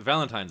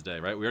 Valentine's Day,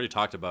 right? We already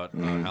talked about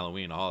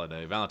Halloween, a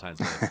holiday. Valentine's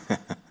Day.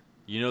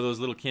 You know those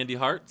little candy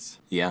hearts?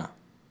 Yeah.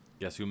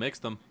 Guess who makes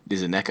them?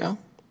 Is it Necco?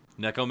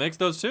 Necco makes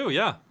those too.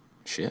 Yeah.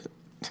 Shit.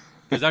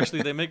 Because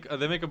actually, they make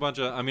a bunch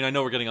of. I mean, I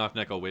know we're getting off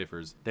Necco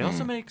wafers. They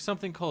also make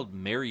something called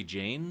Mary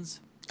Jane's.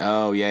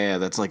 Oh yeah.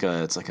 That's a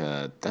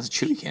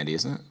chewy candy,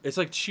 isn't it? It's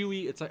like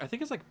chewy. It's like I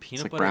think it's like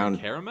peanut butter brown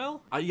and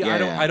caramel. I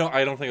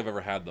don't think I've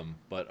ever had them,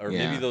 but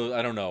maybe those.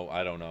 I don't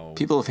know.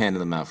 People have handed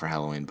them out for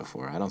Halloween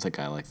before. I don't think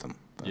I like them.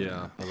 But,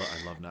 yeah,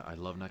 I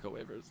love Necco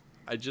wafers.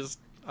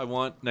 I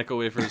want Necco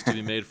wafers to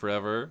be made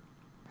forever.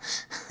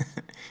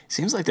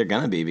 Seems like they're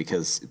gonna be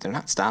because they're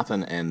not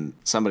stopping, and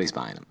somebody's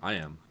buying them. I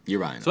am. You're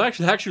buying them. So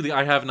actually,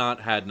 I have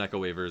not had Necco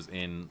wafers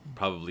in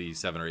probably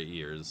 7 or 8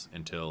 years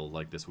until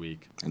like this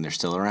week. And they're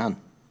still around.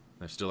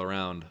 They're still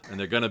around, and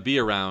they're gonna be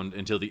around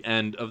until the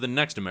end of the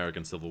next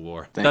American Civil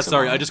War. Thanks,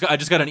 Sorry, I just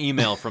got an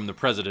email from the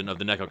president of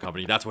the Necco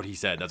company. That's what he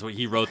said. That's what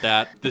he wrote.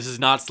 That this is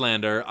not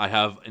slander. I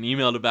have an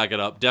email to back it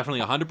up.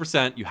 Definitely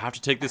 100%. You have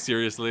to take this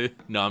seriously.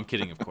 No, I'm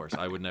kidding. Of course,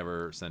 I would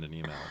never send an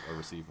email or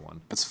receive one.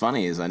 What's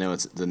funny is I know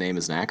the name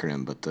is an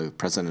acronym, but the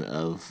president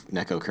of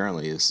Necco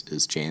currently is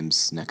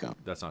James Necco.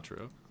 That's not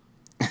true.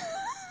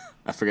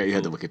 I forgot you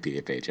had the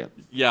Wikipedia page up.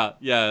 Yeah,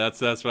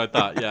 that's what I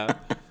thought. Yeah.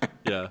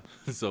 Yeah,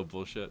 so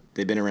bullshit.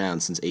 They've been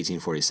around since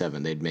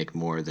 1847. They'd make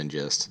more than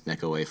just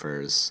Necco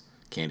wafers,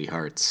 candy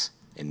hearts,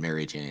 and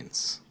Mary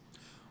Janes.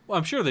 Well,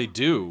 I'm sure they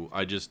do.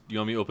 You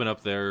want me to open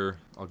up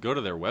I'll go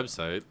to their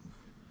website.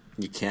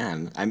 You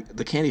can.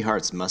 The candy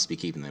hearts must be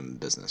keeping them in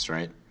business,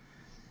 right?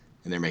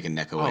 And they're making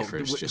Necco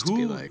wafers just to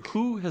be like...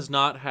 Who has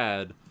not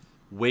had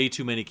way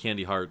too many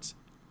candy hearts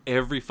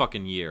every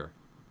fucking year?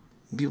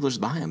 People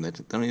just buy them. They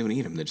don't even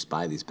eat them. They just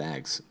buy these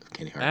bags of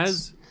candy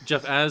hearts.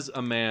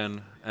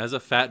 As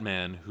a fat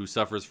man who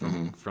suffers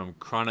from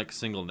chronic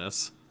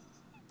singleness,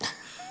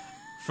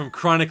 from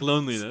chronic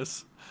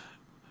loneliness,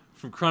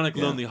 from chronic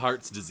lonely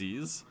hearts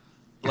disease,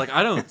 like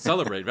I don't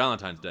celebrate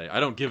Valentine's Day. I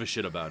don't give a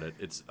shit about it.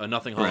 It's a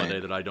nothing holiday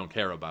that I don't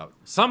care about.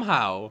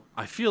 Somehow,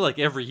 I feel like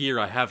every year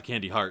I have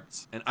candy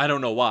hearts, and I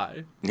don't know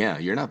why. Yeah,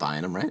 you're not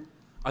buying them, right?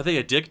 Are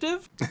they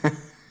addictive?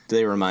 Do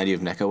they remind you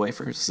of Necco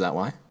wafers? Is that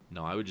why?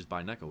 No, I would just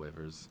buy Necco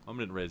wafers. I'm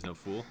gonna raise no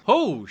fool.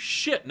 Oh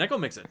shit, Necco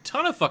makes a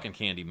ton of fucking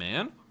candy,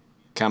 man.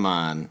 Come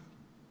on.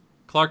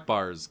 Clark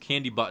bars,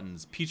 candy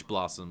buttons, peach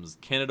blossoms,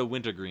 Canada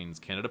wintergreens,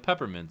 Canada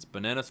peppermints,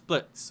 banana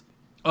splits.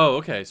 Oh,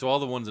 okay, so all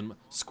the ones in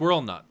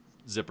squirrel nut,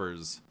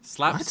 zippers,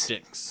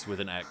 slapsticks with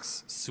an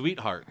X,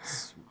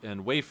 sweethearts,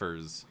 and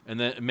wafers, and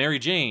then Mary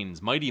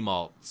Jane's, Mighty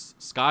Malts,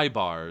 Sky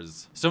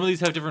Bars. Some of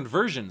these have different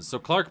versions. So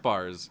Clark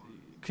bars,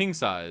 king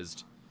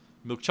sized,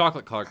 milk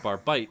chocolate Clark bar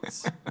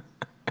bites,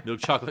 milk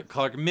chocolate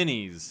Clark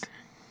minis,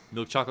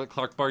 milk chocolate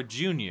Clark bar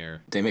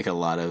junior. They make a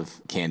lot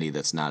of candy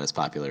that's not as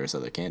popular as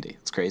other candy.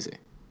 It's crazy.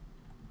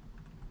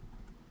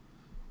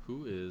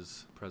 Who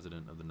is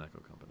president of the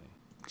Necco Company?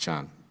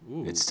 Sean.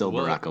 Ooh, it's still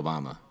Barack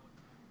Obama.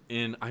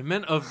 I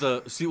meant of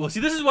the see.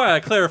 This is why I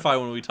clarify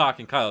when we talk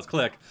in Kyle's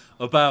Click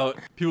about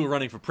people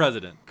running for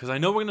president, because I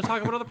know we're going to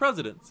talk about other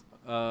presidents.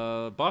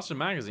 Boston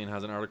Magazine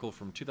has an article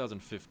from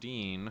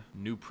 2015.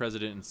 New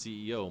president and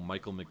CEO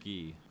Michael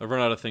McGee. I've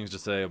run out of things to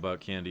say about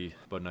candy,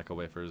 about Necco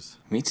wafers.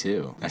 Me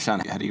too. Now,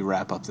 Sean, how do you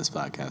wrap up this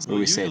podcast? What do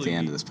we say at the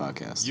end of this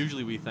podcast?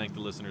 Usually we thank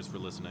the listeners for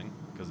listening,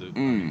 because it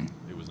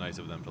was nice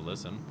of them to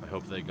listen. I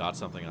hope they got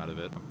something out of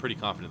it. I'm pretty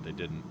confident they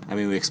didn't. I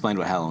mean, we explained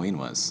what Halloween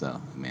was,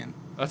 so, man.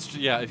 That's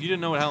yeah. If you didn't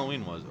know what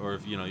Halloween was, or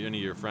if any of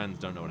your friends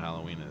don't know what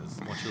Halloween is,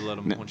 I want you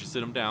to once you sit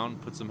them down,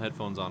 put some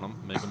headphones on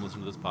them, make them listen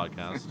to this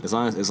podcast. As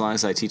long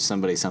as I teach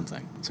somebody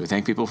something. So we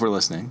thank people for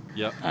listening.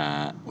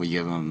 Yep. We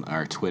give them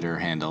our Twitter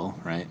handle,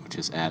 right, which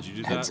is at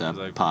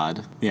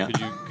 @HeadsUpPod. Yeah.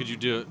 Could you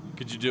do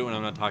it when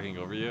I'm not talking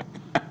over you?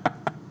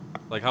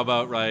 Like how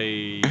about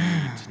right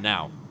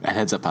now? At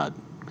 @HeadsUpPod.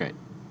 Great.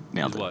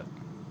 Nailed it. What?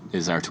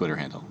 Is our Twitter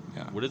handle.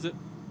 Yeah. What is it?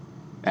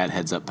 At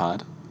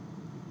 @HeadsUpPod.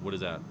 What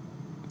is that?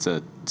 It's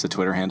a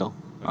Twitter handle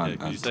on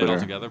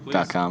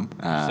Twitter.com.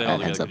 At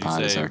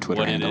 @HeadsUpPod is our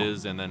Twitter handle. What it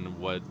is and then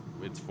what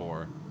it's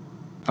for.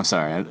 I'm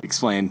sorry.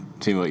 Explain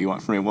to me what you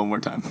want from me one more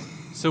time.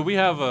 So we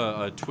have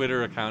a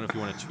Twitter account if you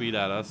want to tweet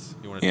at us.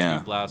 You want to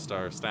tweet blast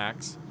our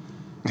stacks.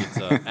 It's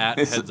at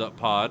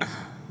 @HeadsUpPod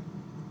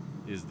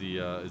is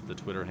the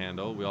Twitter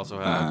handle. We also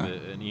have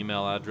an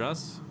email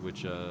address,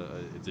 which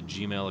it's a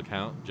Gmail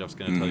account. Jeff's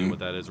going to tell you what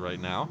that is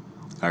right now.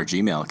 Our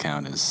Gmail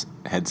account is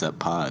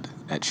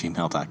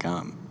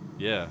headsuppod@gmail.com.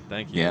 Yeah,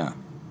 thank you.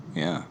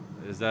 Yeah.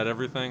 Is that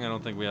everything? I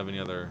don't think we have any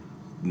other...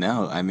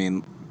 No, I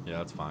mean... Yeah,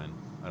 that's fine.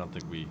 I don't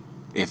think we...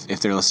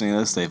 If they're listening to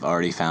this, they've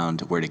already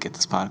found where to get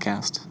this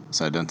podcast.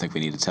 So I don't think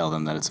we need to tell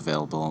them that it's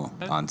available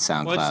on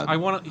SoundCloud,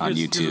 on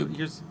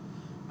YouTube,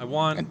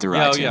 and through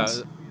iTunes. Yeah,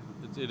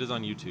 it is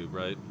on YouTube,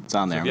 right? It's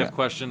on there. If you have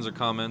questions or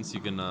comments, you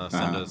can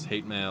send us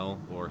hate mail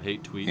or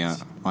hate tweets. Yeah.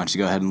 Why don't you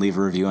go ahead and leave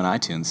a review on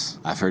iTunes?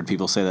 I've heard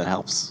people say that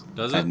helps.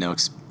 Does it?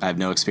 I have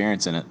no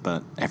experience in it,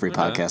 but every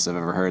podcast I've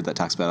ever heard that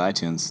talks about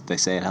iTunes, they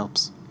say it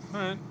helps. All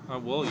right.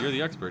 Well, you're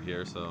the expert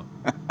here, so...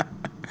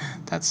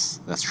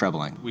 That's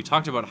troubling. We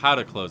talked about how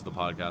to close the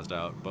podcast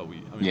out, but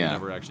we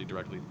never actually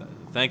directly...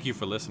 Thank you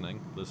for listening,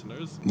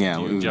 listeners. Yeah,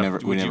 would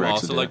you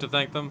also like to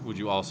thank them? Would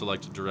you also like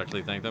to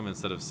directly thank them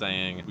instead of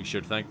saying we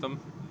should thank them?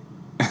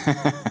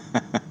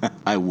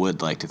 I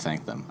would like to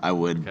thank them. I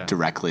would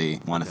directly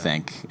want to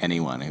thank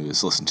anyone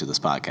who's listened to this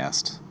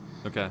podcast.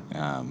 Okay.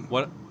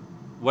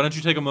 Why don't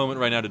you take a moment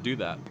right now to do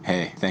that?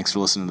 Hey, thanks for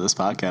listening to this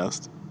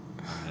podcast.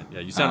 Yeah,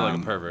 you sounded like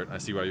a pervert. I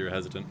see why you were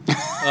hesitant.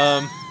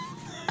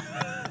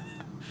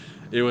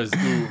 It was.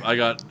 I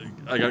got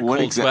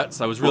cold sweats.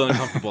 I was really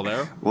uncomfortable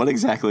there. What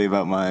exactly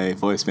about my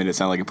voice made it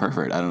sound like a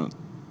pervert? I don't.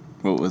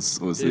 What was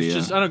the?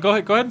 Just I don't. Go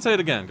ahead and say it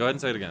again. Go ahead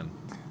and say it again.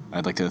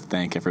 I'd like to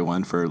thank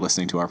everyone for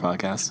listening to our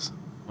podcast.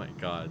 Oh my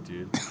God,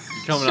 dude,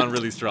 you're coming on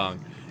really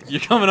strong.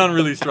 You're coming on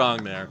really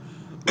strong there.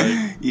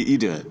 Like, you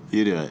do it.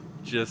 You do it.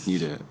 You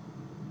do it.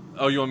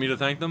 Oh, you want me to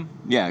thank them?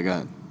 Yeah, go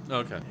ahead.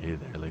 Okay. Hey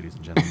there, ladies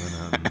and gentlemen.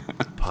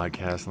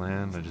 Podcast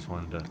land. I just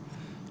wanted to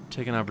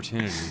take an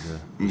opportunity to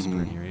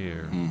whisper in your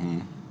ear.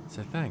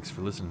 Say thanks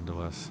for listening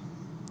to us.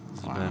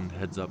 This has been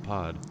Heads Up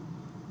Pod.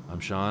 I'm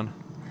Sean.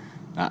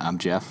 I'm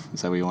Jeff.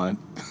 Is that what you wanted?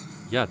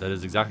 Yeah, that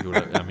is exactly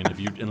what I mean.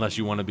 Unless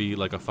you want to be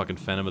like a fucking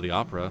Phantom of the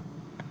Opera,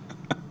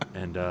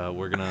 and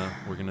we're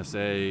gonna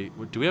say,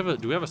 do we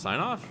have a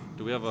sign off?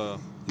 Do we have a?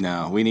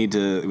 No, we need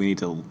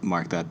to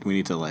mark that. We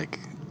need to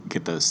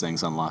get those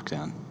things on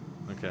lockdown.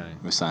 Okay.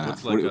 We sign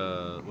off.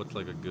 What's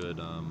like a good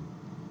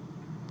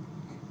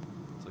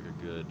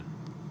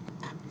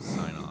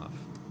sign off?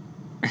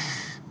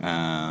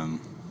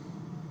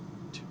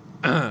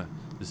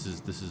 This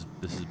has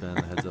been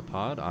the Heads Up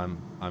Pod.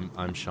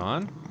 I'm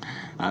Sean.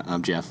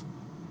 I'm Jeff.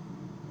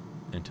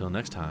 Until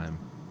next time,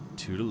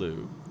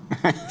 toodaloo.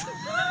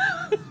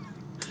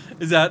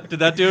 Did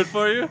that do it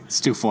for you?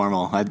 It's too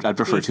formal. I'd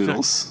prefer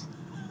toodles.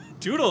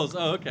 Toodles.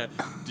 Oh, okay.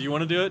 Do you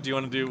want to do it?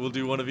 We'll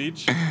do one of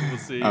each. We'll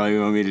see. Oh,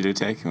 you want me to do a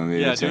take? Do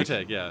a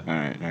take. Yeah. All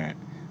right.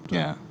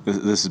 Yeah.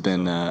 This has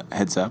been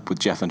Heads Up with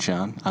Jeff and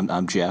Sean.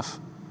 I'm Jeff.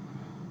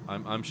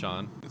 I'm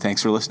Sean.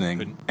 Thanks for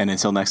listening. And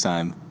until next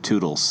time,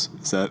 toodles.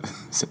 Is that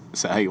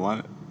how you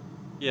want it?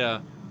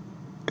 Yeah.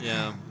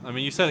 Yeah. I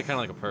mean, you said it kind of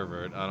like a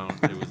pervert. I don't.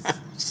 It was.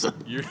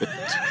 You're.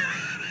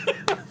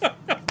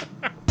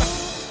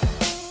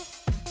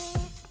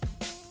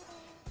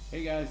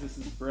 Hey guys, this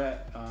is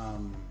Brett.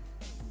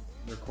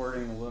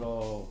 Recording a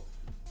little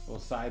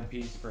side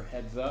piece for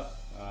Heads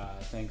Up.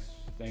 Thanks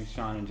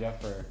Sean and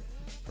Jeff for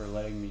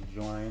letting me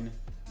join.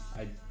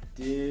 I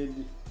did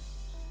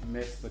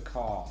miss the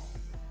call.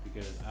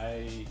 because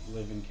I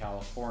live in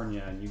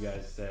California and you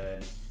guys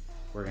said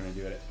we're going to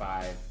do it at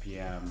 5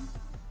 p.m.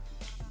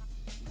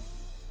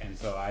 And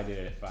so I did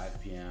it at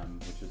 5 p.m.,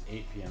 which was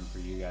 8 p.m. for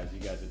you guys. You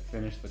guys had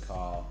finished the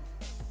call.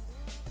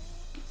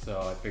 So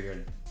I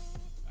figured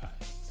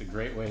it's a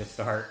great way to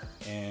start,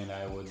 and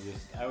I would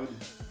just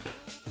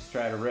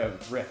try to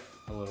riff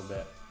a little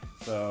bit.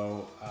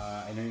 So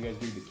I know you guys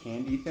do the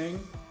candy thing.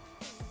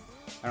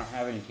 I don't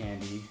have any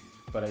candy,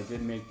 but I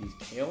did make these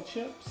kale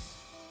chips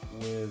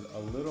with a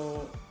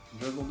little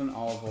drizzled in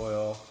olive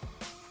oil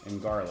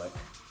and garlic.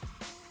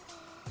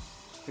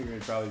 Figured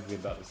it'd probably be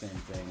about the same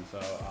thing. So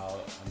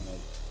I'm gonna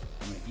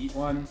eat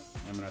one.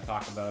 I'm gonna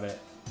talk about it.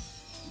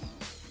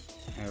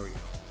 There we go.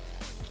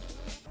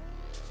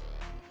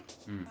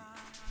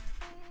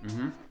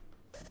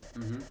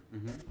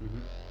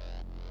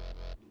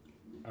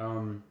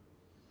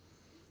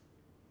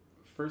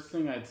 First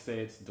thing I'd say,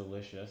 it's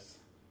delicious.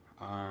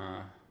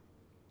 I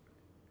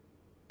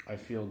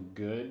feel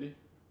good.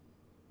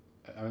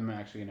 I'm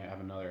actually gonna have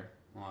another.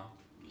 Hold on.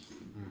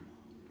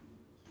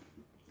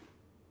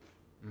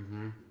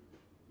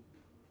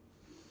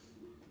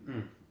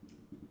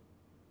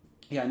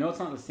 Yeah, I know it's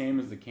not the same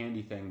as the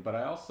candy thing, but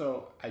I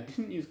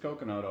didn't use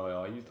coconut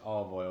oil. I used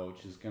olive oil,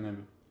 which is gonna,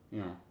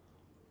 a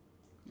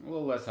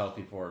little less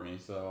healthy for me.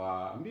 So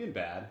I'm being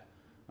bad.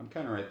 I'm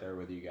kind of right there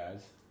with you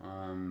guys.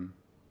 All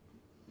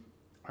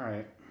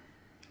right,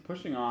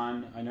 pushing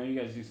on. I know you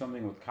guys do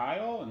something with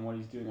Kyle and what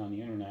he's doing on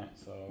the internet.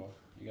 So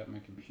I got my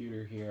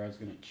computer here. I was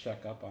gonna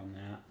check up on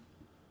that.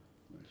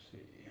 Let's see.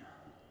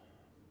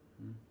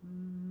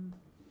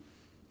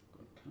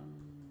 Go to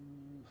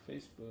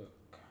Facebook.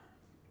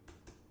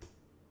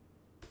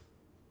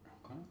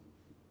 Okay.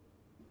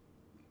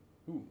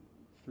 Ooh,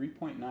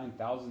 3.9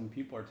 thousand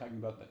people are talking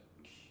about the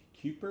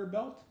Kuiper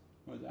belt.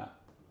 What is that?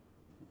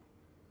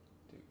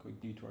 Take a quick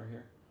detour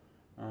here.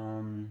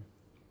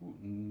 Ooh,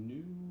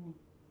 new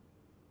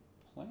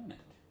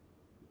planet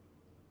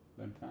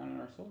been found in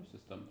our solar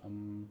system.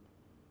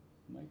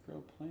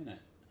 Microplanet.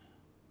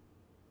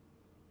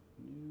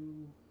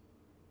 New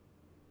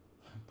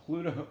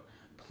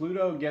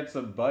Pluto gets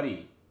a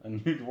buddy. A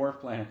new dwarf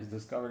planet is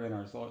discovered in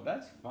our solar.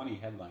 That's a funny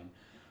headline.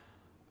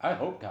 I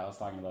hope Kyle's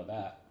talking about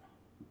that.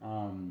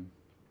 I'm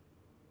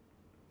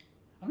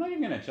not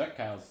even gonna check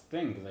Kyle's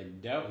thing because I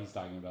doubt he's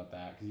talking about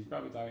that, because he's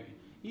probably talking.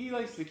 He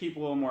likes to keep a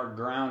little more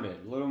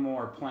grounded, a little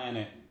more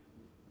planet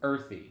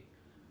earthy,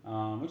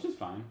 which is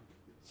fine.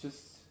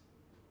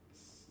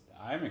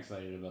 I'm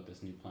excited about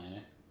this new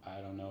planet.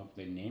 I don't know if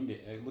they named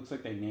it. It looks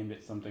like they named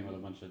it something with a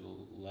bunch of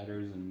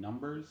letters and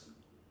numbers.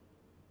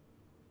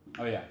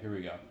 Oh yeah, here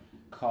we go.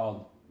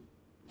 Called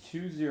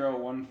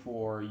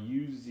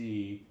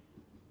 2014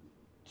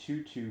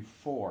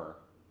 UZ224.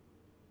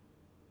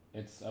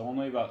 It's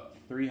only about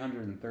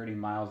 330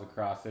 miles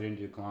across. They didn't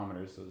do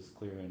kilometers, so this is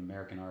clearly an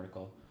American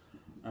article.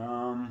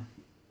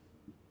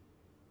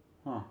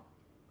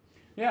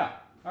 Yeah,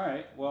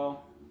 alright,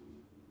 well,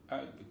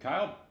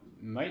 Kyle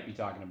might be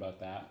talking about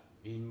that.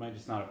 He might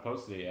just not have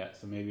posted it yet,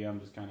 so maybe I'm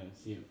just kind of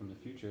seeing it from the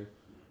future.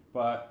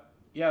 But,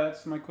 yeah,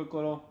 that's my quick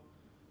little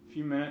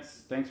few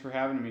minutes. Thanks for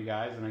having me,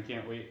 guys, and I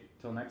can't wait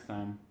till next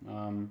time.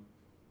 I'm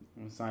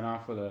going to sign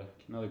off with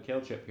another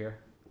kale chip here.